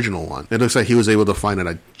his original one. It looks like he was able to find it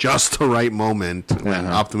at just the right moment when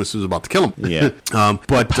Optimus was about to kill him. Yeah.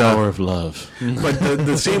 But Power of love. but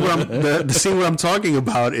the scene where I'm talking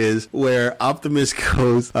about is where Optimus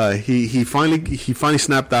goes. He finally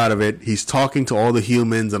snapped out of it. He's talking to all the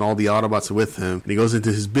humans and all the Autobots with him, and he goes into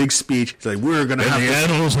his big speech. He's like, "We're gonna have The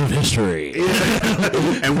annals of history.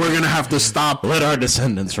 and we're gonna have to stop. Let our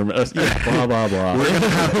descendants from us. Yeah, blah blah blah. We're gonna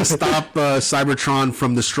have to stop Cybertron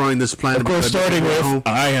from destroying this planet." Of course, starting with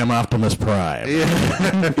I am Optimus Prime.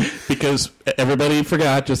 Because everybody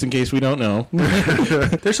forgot, just in case we don't know.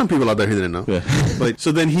 There's some people out there who didn't know. Yeah. But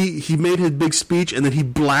so then he made his big speech, and then he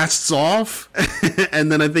blasts off,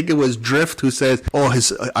 and then I think it was Drift who says, "Oh,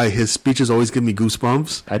 his speeches always give me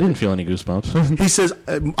goosebumps." I didn't feel any goosebumps. He says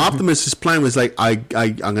Optimus's plan was like, I'm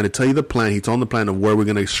going to tell you the plan. He told him the plan of where we're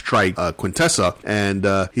going to strike Quintessa,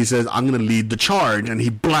 and he says, I'm going to lead the charge, and he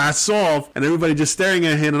blasts off, and everybody just staring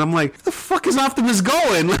at him, and I'm like, the fuck is Optimus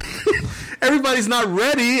going? Everybody's not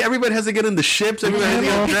ready. Everybody has to get in the ships. Everybody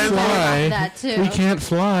has to get Fly. transported. That too. We can't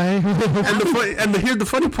fly. And here's the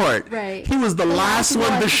funny part. Right. He was the last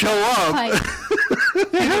one to show up. Like,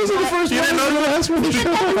 He was the first one. The last one to show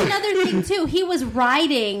that was up. another thing too. He was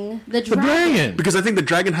riding the The dragon. dragon. Because I think the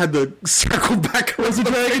dragon had to circle back. Was the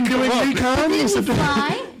dragon doing recon? Did Was he the-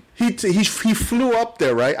 fly? He flew up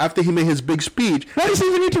there, right? After he made his big speech. Why does he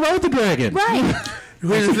even need to ride the dragon? Right.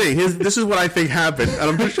 Here's the thing. This is what I think happened. And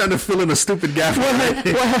I'm just trying to fill in a stupid gap.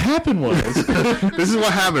 What happened was This is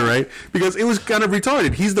what happened, right? Because it was kind of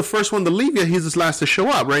retarded. He's the first one to leave, yet he's the last to show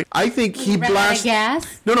up, right? I think he Ran out of blasts. gas.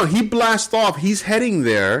 No, he blasts off. He's heading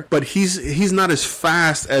there, but he's not as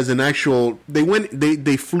fast as an actual.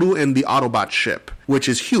 They flew in the Autobot ship, which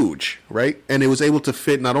is huge, right? And it was able to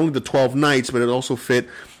fit not only the 12 Knights, but it also fit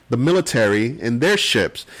the military in their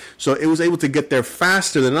ships. So it was able to get there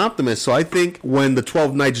faster than Optimus. So I think when the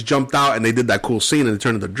 12 Knights jumped out and they did that cool scene and they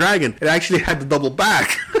turned into the dragon, it actually had to double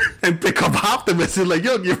back and pick up Optimus. It's like,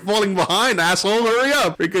 yo, you're falling behind, asshole, hurry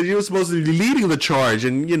up. Because you were supposed to be leading the charge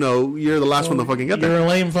and, you're the last one to fucking get there. you're a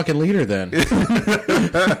lame fucking leader then.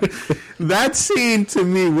 That scene to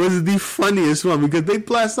me was the funniest one because they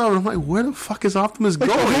blast out and I'm like, where the fuck is Optimus The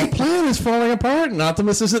whole going? plan is falling apart and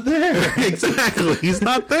Optimus isn't there. Exactly. He's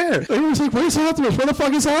not there. Everyone's like, where's Optimus? Where the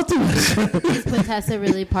fuck is Optimus? Is Quintessa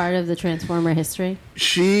really part of the Transformer history?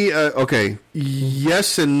 She okay,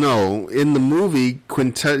 yes and no. In the movie,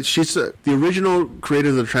 she's the original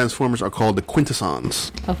creators of the Transformers are called the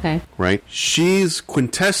Quintessons, Okay. right? She's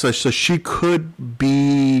Quintessa, so she could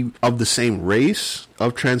be of the same race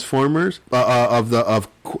of Transformers, of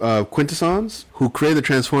Quintessons, who created the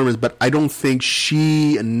Transformers, but I don't think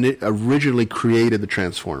she originally created the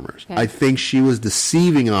Transformers. Okay. I think she was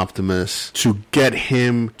deceiving Optimus to get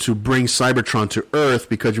him to bring Cybertron to Earth,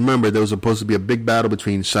 because remember, there was supposed to be a big battle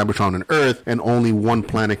between Cybertron and Earth, and only one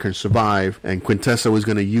planet can survive, and Quintessa was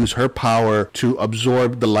going to use her power to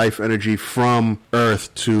absorb the life energy from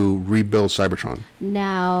Earth to rebuild Cybertron.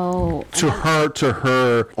 Now, To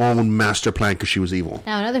her own master plan, because she was evil.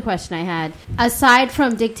 Now, another question I had. Aside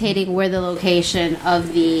from dictating where the location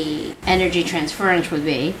of the energy transference would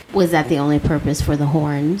be, was that the only purpose for the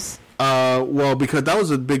horns? Well, because that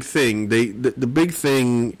was a big thing. The big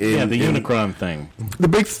thing in the Unicron thing. The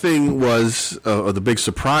big thing was, or the big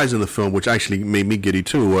surprise in the film, which actually made me giddy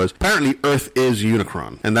too, was apparently Earth is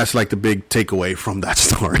Unicron, and that's like the big takeaway from that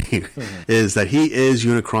story, is that he is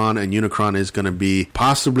Unicron, and Unicron is going to be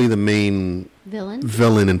possibly the main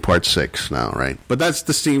villain in part 6 now, right? But that's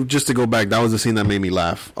the scene, just to go back, that was the scene that made me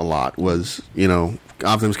laugh a lot, was,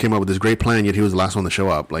 Optimus came up with this great plan, yet he was the last one to show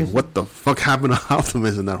up. Like, what the fuck happened to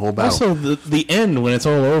Optimus in that whole battle? Also, the end, when it's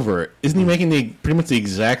all over, isn't he making pretty much the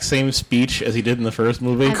exact same speech as he did in the first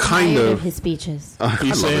movie? I'm kind of his speeches.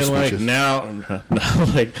 He's saying, like, now,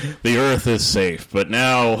 like, the Earth is safe, but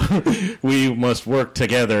now we must work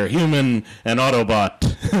together, human and Autobot,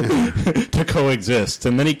 to coexist.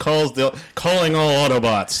 And then he calling all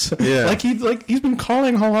Autobots. Yeah. He's been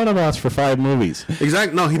calling all Autobots for 5 movies.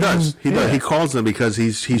 Exactly. No, he does. He does. He calls them because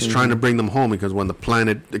he's trying to bring them home, because when the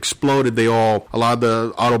planet exploded, a lot of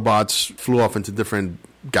the Autobots flew off into different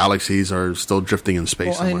galaxies, are still drifting in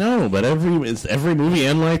space. Well, I know, but every movie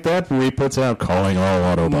end like that where he puts out calling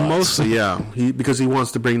all Autobots. Mostly, yeah. Because he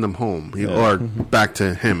wants to bring them home, or back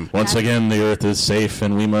to him. Once again, the Earth is safe,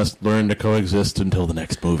 and we must learn to coexist until the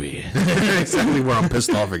next movie. Exactly where I'm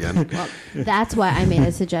pissed off again. Well, that's why I made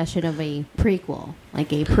a suggestion of a prequel.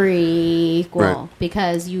 Like a prequel. Right.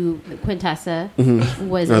 Because Quintessa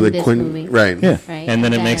was in this movie. Right. Yeah. Right? And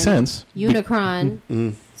then it makes sense.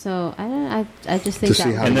 Unicron. So I just think that,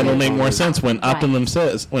 and then it'll make more sense when Optimus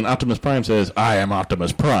Prime says, "I am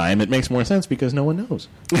Optimus Prime." It makes more sense because no one knows.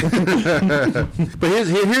 But here's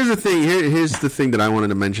the thing. Here's the thing that I wanted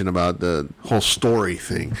to mention about the whole story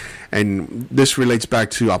thing, and this relates back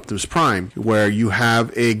to Optimus Prime, where you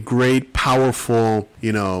have a great, powerful,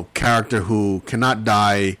 character who cannot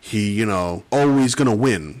die. He, always gonna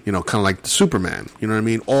win. Kind of like Superman. You know what I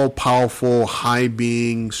mean? All powerful, high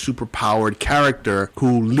being, super powered character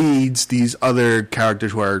who leads these other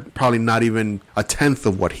characters who are probably not even a tenth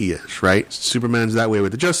of what he is, right? Superman's that way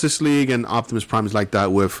with the Justice League, and Optimus Prime is like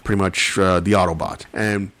that with pretty much the Autobot.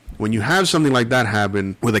 And when you have something like that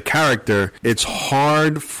happen with a character, it's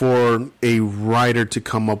hard for a writer to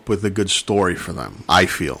come up with a good story for them, I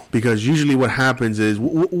feel. Because usually what happens is,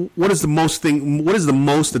 what is the most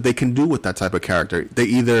that they can do with that type of character? They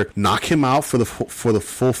either knock him out for the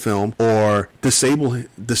full film, or disable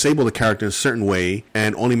the character in a certain way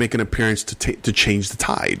and only make an appearance to change the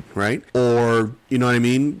tide, right? Or, you know what I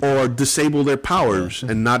mean? Or disable their powers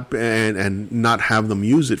and not have them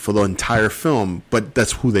use it for the entire film, but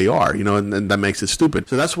that's who they are, and that makes it stupid.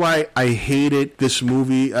 So that's why I hated this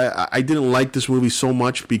movie. I didn't like this movie so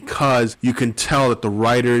much, because you can tell that the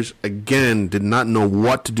writers, again, did not know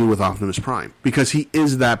what to do with Optimus Prime, because he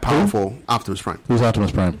is that powerful. Optimus Prime. Who's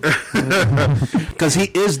Optimus Prime? Because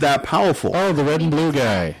he is that powerful. Oh, the red and blue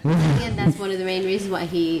guy. And that's one of the main reasons why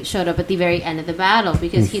he showed up at the very end of the battle,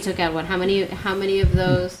 because he took out how many of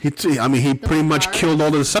those? He pretty much killed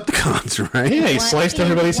all the Decepticons, right? Yeah, he sliceed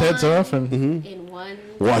everybody's heads off and in one.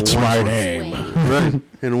 What's my name? Right.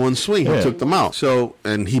 In one swing, he took them out. So,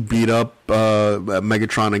 and he beat up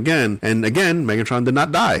Megatron again, and again, Megatron did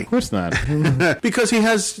not die. Of course not. Because he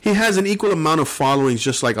has an equal amount of followings,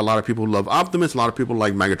 just like a lot of people love Optimus, a lot of people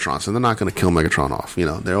like Megatron, so they're not going to kill Megatron off.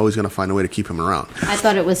 They're always going to find a way to keep him around. I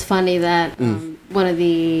thought it was funny that one of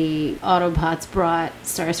the Autobots brought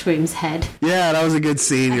Starscream's head. Yeah, that was a good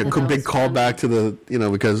scene. A big callback to the,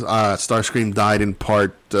 because Starscream died in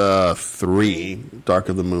part 3, Dark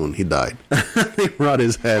of the Moon. He died. They brought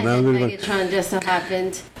his head. And then Megatron just so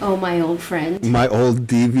happened, my old friend. My old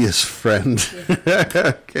devious friend.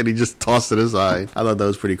 And he just tossed it aside. I thought that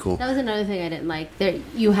was pretty cool. That was another thing I didn't like.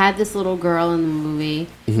 You had this little girl in the movie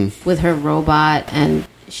with her robot, and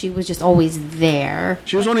she was just always there.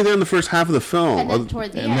 She was only there in the first half of the film. And then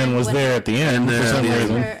towards the end. Then was there at the end for some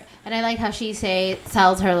reason. And I like how she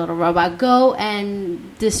tells her little robot, go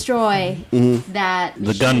and destroy that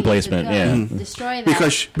the gun placement, destroy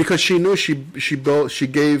that. Because she knew she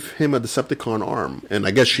gave him a Decepticon arm, and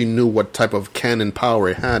I guess she knew what type of cannon power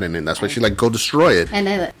it had in it. That's why she go destroy it. And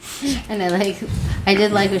I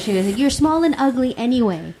did like what she was like, you're small and ugly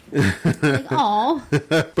anyway. Like, aw.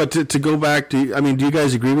 But to go back to, do you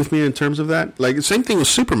guys agree with me in terms of that? Like, same thing with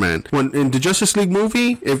Superman. When in the Justice League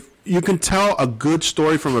movie, if you can tell a good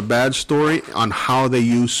story from a bad story on how they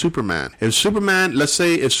use Superman. If Superman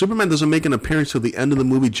doesn't make an appearance till the end of the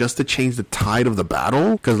movie just to change the tide of the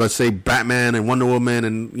battle, because let's say Batman and Wonder Woman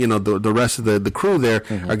and the rest of the crew there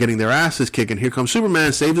are getting their asses kicked, and here comes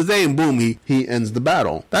Superman, saves the day, and boom, he ends the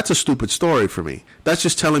battle. That's a stupid story for me. That's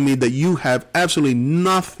just telling me that you have absolutely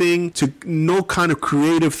no kind of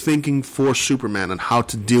creative thinking for Superman and how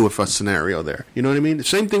to deal with a scenario there. You know what I mean?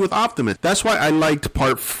 Same thing with Optimus. That's why I liked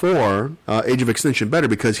part 4 4, Age of Extinction better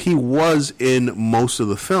because he was in most of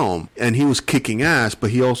the film and he was kicking ass,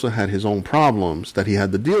 but he also had his own problems that he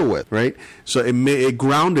had to deal with, right? So it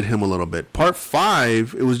grounded him a little bit. Part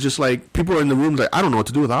 5, it was just like people are in the room like, I don't know what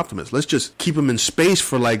to do with Optimus. Let's just keep him in space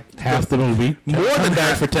for like half the movie. More than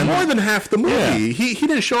half the movie. Yeah. He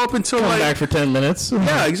didn't show up until come back for 10 minutes.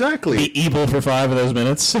 Yeah, exactly. Be evil for 5 of those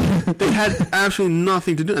minutes. They had absolutely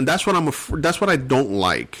nothing to do, and that's what I don't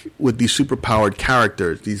like with these superpowered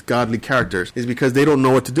characters, these godly characters, is because they don't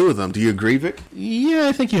know what to do with them. Do you agree, Vic? Yeah,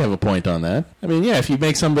 I think you have a point on that. I mean, yeah, if you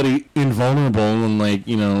make somebody invulnerable and like,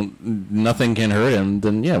 you know, nothing can hurt him,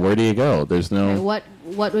 then yeah, where do you go? There's no. What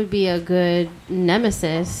would be a good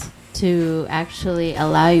nemesis to actually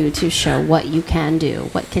allow you to show what you can do,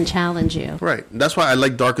 what can challenge you. Right. That's why I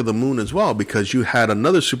like Dark of the Moon as well, because you had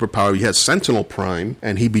another superpower. You had Sentinel Prime,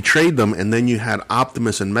 and he betrayed them, and then you had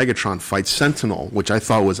Optimus and Megatron fight Sentinel, which I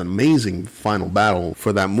thought was an amazing final battle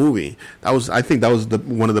for that movie. I think that was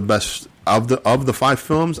one of the best of the 5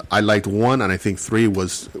 films. I liked 1, and I think 3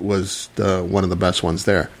 was one of the best ones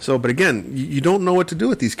there. So, but again, you don't know what to do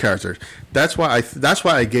with these characters. That's why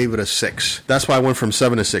I gave it a 6. That's why I went from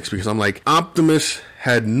 7 to 6, because I'm like, Optimus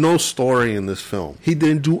had no story in this film. He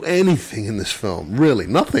didn't do anything in this film. Really,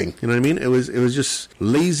 nothing. You know what I mean? It was just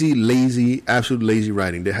lazy, absolute lazy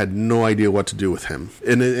writing. They had no idea what to do with him.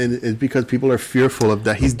 And it's because people are fearful of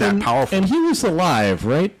that. He's that powerful. And he was alive,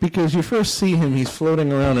 right? Because you first see him, he's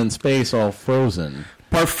floating around in space all frozen.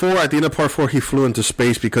 Part 4, at the end of Part 4, he flew into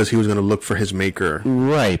space because he was going to look for his maker.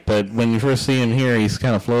 Right, but when you first see him here, he's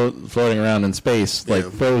kind of floating around in space, like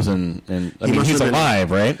frozen, and I mean, he's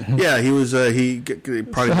alive, right? Yeah, he was. He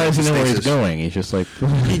probably. So how does he know where he's going? He's just like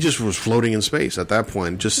he just was floating in space at that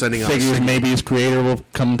point, just sending out. Figures maybe his creator will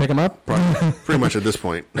come and pick him up. Pretty much at this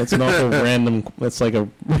point. That's an awful random. That's like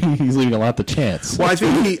he's leaving a lot to chance. Well, I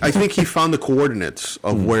think he found the coordinates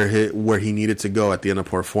of where he needed to go at the end of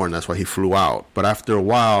Part 4, and that's why he flew out. But after a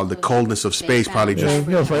while, the coldness of space probably just...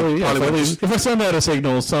 If I send out a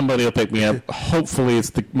signal, somebody will pick me up. Hopefully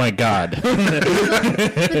it's my God. But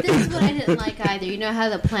this is what I didn't like either. You know how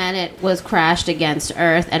the planet was crashed against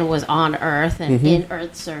Earth and was on Earth and in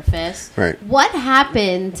Earth's surface? Right. What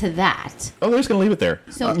happened to that? Oh, they're just going to leave it there.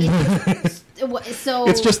 So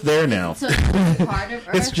it's just there now. So it's part of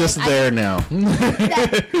Earth. It's just there now.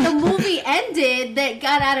 The movie ended that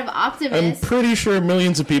got out of Optimus. I'm pretty sure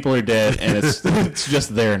millions of people are dead, and it's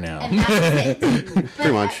just there now. And that's it.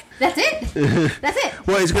 Pretty much. That's it. That's it.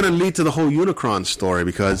 Well, it's going to lead to the whole Unicron story,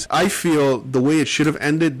 because I feel the way it should have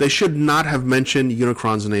ended, they should not have mentioned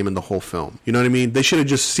Unicron's name in the whole film. You know what I mean? They should have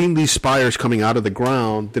just seen these spires coming out of the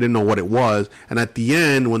ground. They didn't know what it was. And at the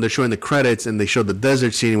end, when they're showing the credits and they show the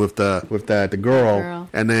desert scene with the girl,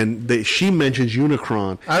 and then she mentions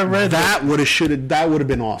Unicron. I read that would have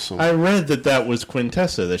been awesome. I read that was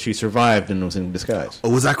Quintessa, that she survived and was in disguise. Oh,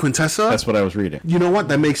 was that Quintessa? That's what I was reading. You know what?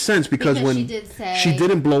 That makes sense, because when she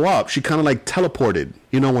didn't blow up, she kind of like teleported.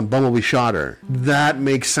 You know, when Bumblebee shot her. That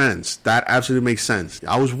makes sense. That absolutely makes sense.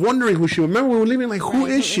 I was wondering who she was. Remember, we were leaving like, who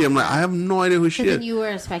is she? I'm like, I have no idea who she is. Then you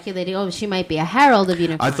were speculating, she might be a herald of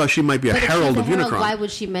Unicron. I thought she might be a herald of Unicron. Why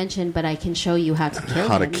would she mention, but I can show you how to kill him?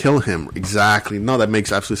 How to kill him. Exactly. No, that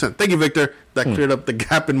makes absolute sense. Thank you, Victor. That cleared up the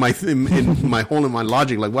gap in my my hole in my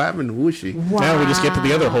logic. Like, what happened? Who is she? Wow. Now we just get to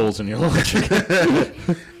the other holes in your logic.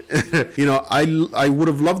 You know, I would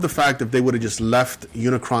have loved the fact if they would have just left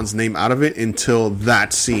Unicron's name out of it until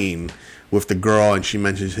that scene with the girl and she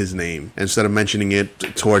mentions his name instead of mentioning it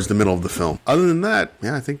towards the middle of the film. Other than that,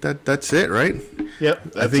 yeah, I think that's it, right?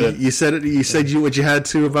 Yep. I think you said it. You said what you had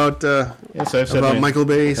to about Michael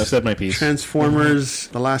Bay's. I've said my piece. Transformers,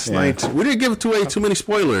 The Last Night. We didn't give away too many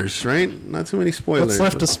spoilers, right? Not too many spoilers.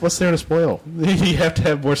 What's there to spoil? You have to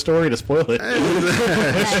have more story to spoil it.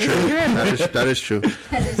 That's true. That is true.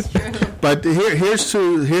 That is true. But here's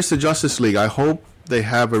to Justice League. I hope they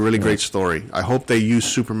have a really great story. I hope they use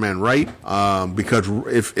Superman right, because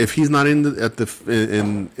if he's not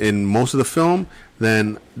in most of the film,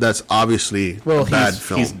 then that's obviously a bad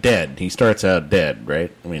film. He's dead. He starts out dead,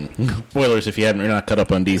 right? I mean, spoilers if you're not caught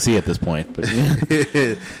up on DC at this point. But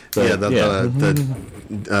the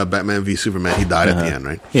Batman v Superman, he died at the end,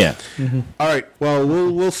 right? Yeah. All right. Well,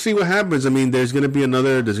 we'll see what happens. I mean, there's going to be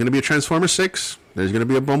a Transformers 6. There's going to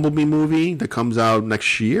be a Bumblebee movie that comes out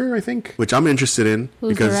next year, I think, which I'm interested in.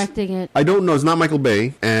 Who's directing it? I don't know. It's not Michael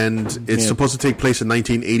Bay, and it's supposed to take place in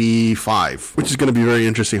 1985, which is going to be very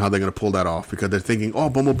interesting how they're going to pull that off, because they're thinking,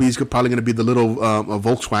 Bumblebee's probably going to be the little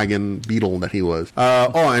Volkswagen Beetle that he was.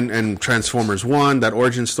 And Transformers 1, that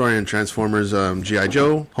origin story, and Transformers G.I.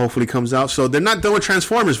 Joe hopefully comes out. So they're not done with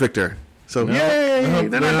Transformers, Victor. So yay,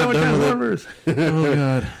 they're not done with Transformers. Oh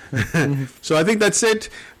god. So I think that's it.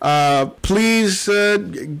 Please,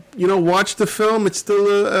 watch the film. It's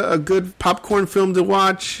still a good popcorn film to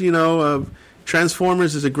watch.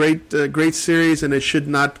 Transformers is a great series, and it should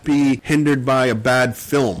not be hindered by a bad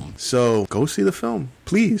film. So go see the film,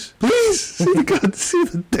 please. See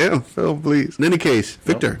the damn film, please. In any case,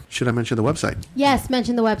 Victor, should I mention the website? Yes,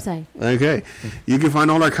 mention the website. Okay. You can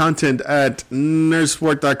find all our content at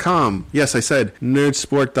nerdsport.com. Yes, I said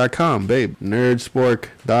nerdsport.com, babe.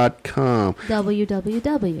 Nerdsport.com.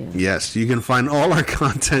 www. Yes, you can find all our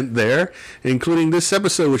content there, including this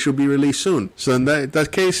episode, which will be released soon. So in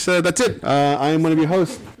that case, that's it. I am one of your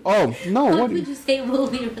hosts. Oh, no. What did you say will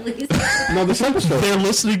be released? No, this episode. They're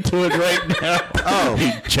listening to it right now. Oh.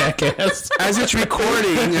 Jackass. As it's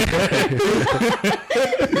recording.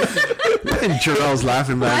 And Jarrell's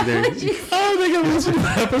laughing back there. Oh, they can listen to the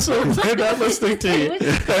episode. They're not listening to you.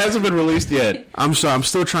 That hasn't been released yet. I'm sorry. I'm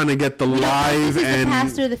still trying to get the live this is and... the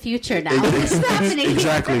past or the future now. What's happening?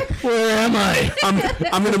 Exactly. Where am I?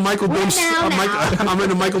 I'm in a Michael Bay. I'm in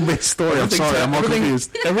a Michael Bay story. I'm sorry. I'm all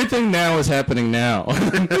confused. Everything now is happening now.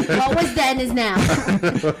 What was then is now.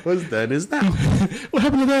 What was then is now. What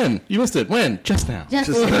happened to then? You missed it. When? Just now. Just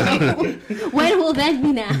now. When will then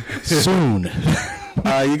be now? Soon.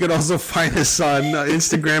 You can also find us on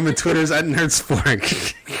Instagram and Twitter at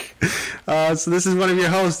Nerdsport. So this is one of your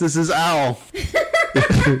hosts. This is Al.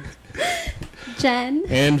 Jen.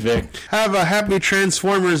 And Vic. Have a happy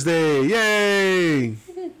Transformers Day. Yay!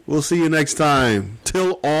 We'll see you next time.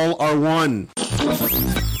 Till all are one.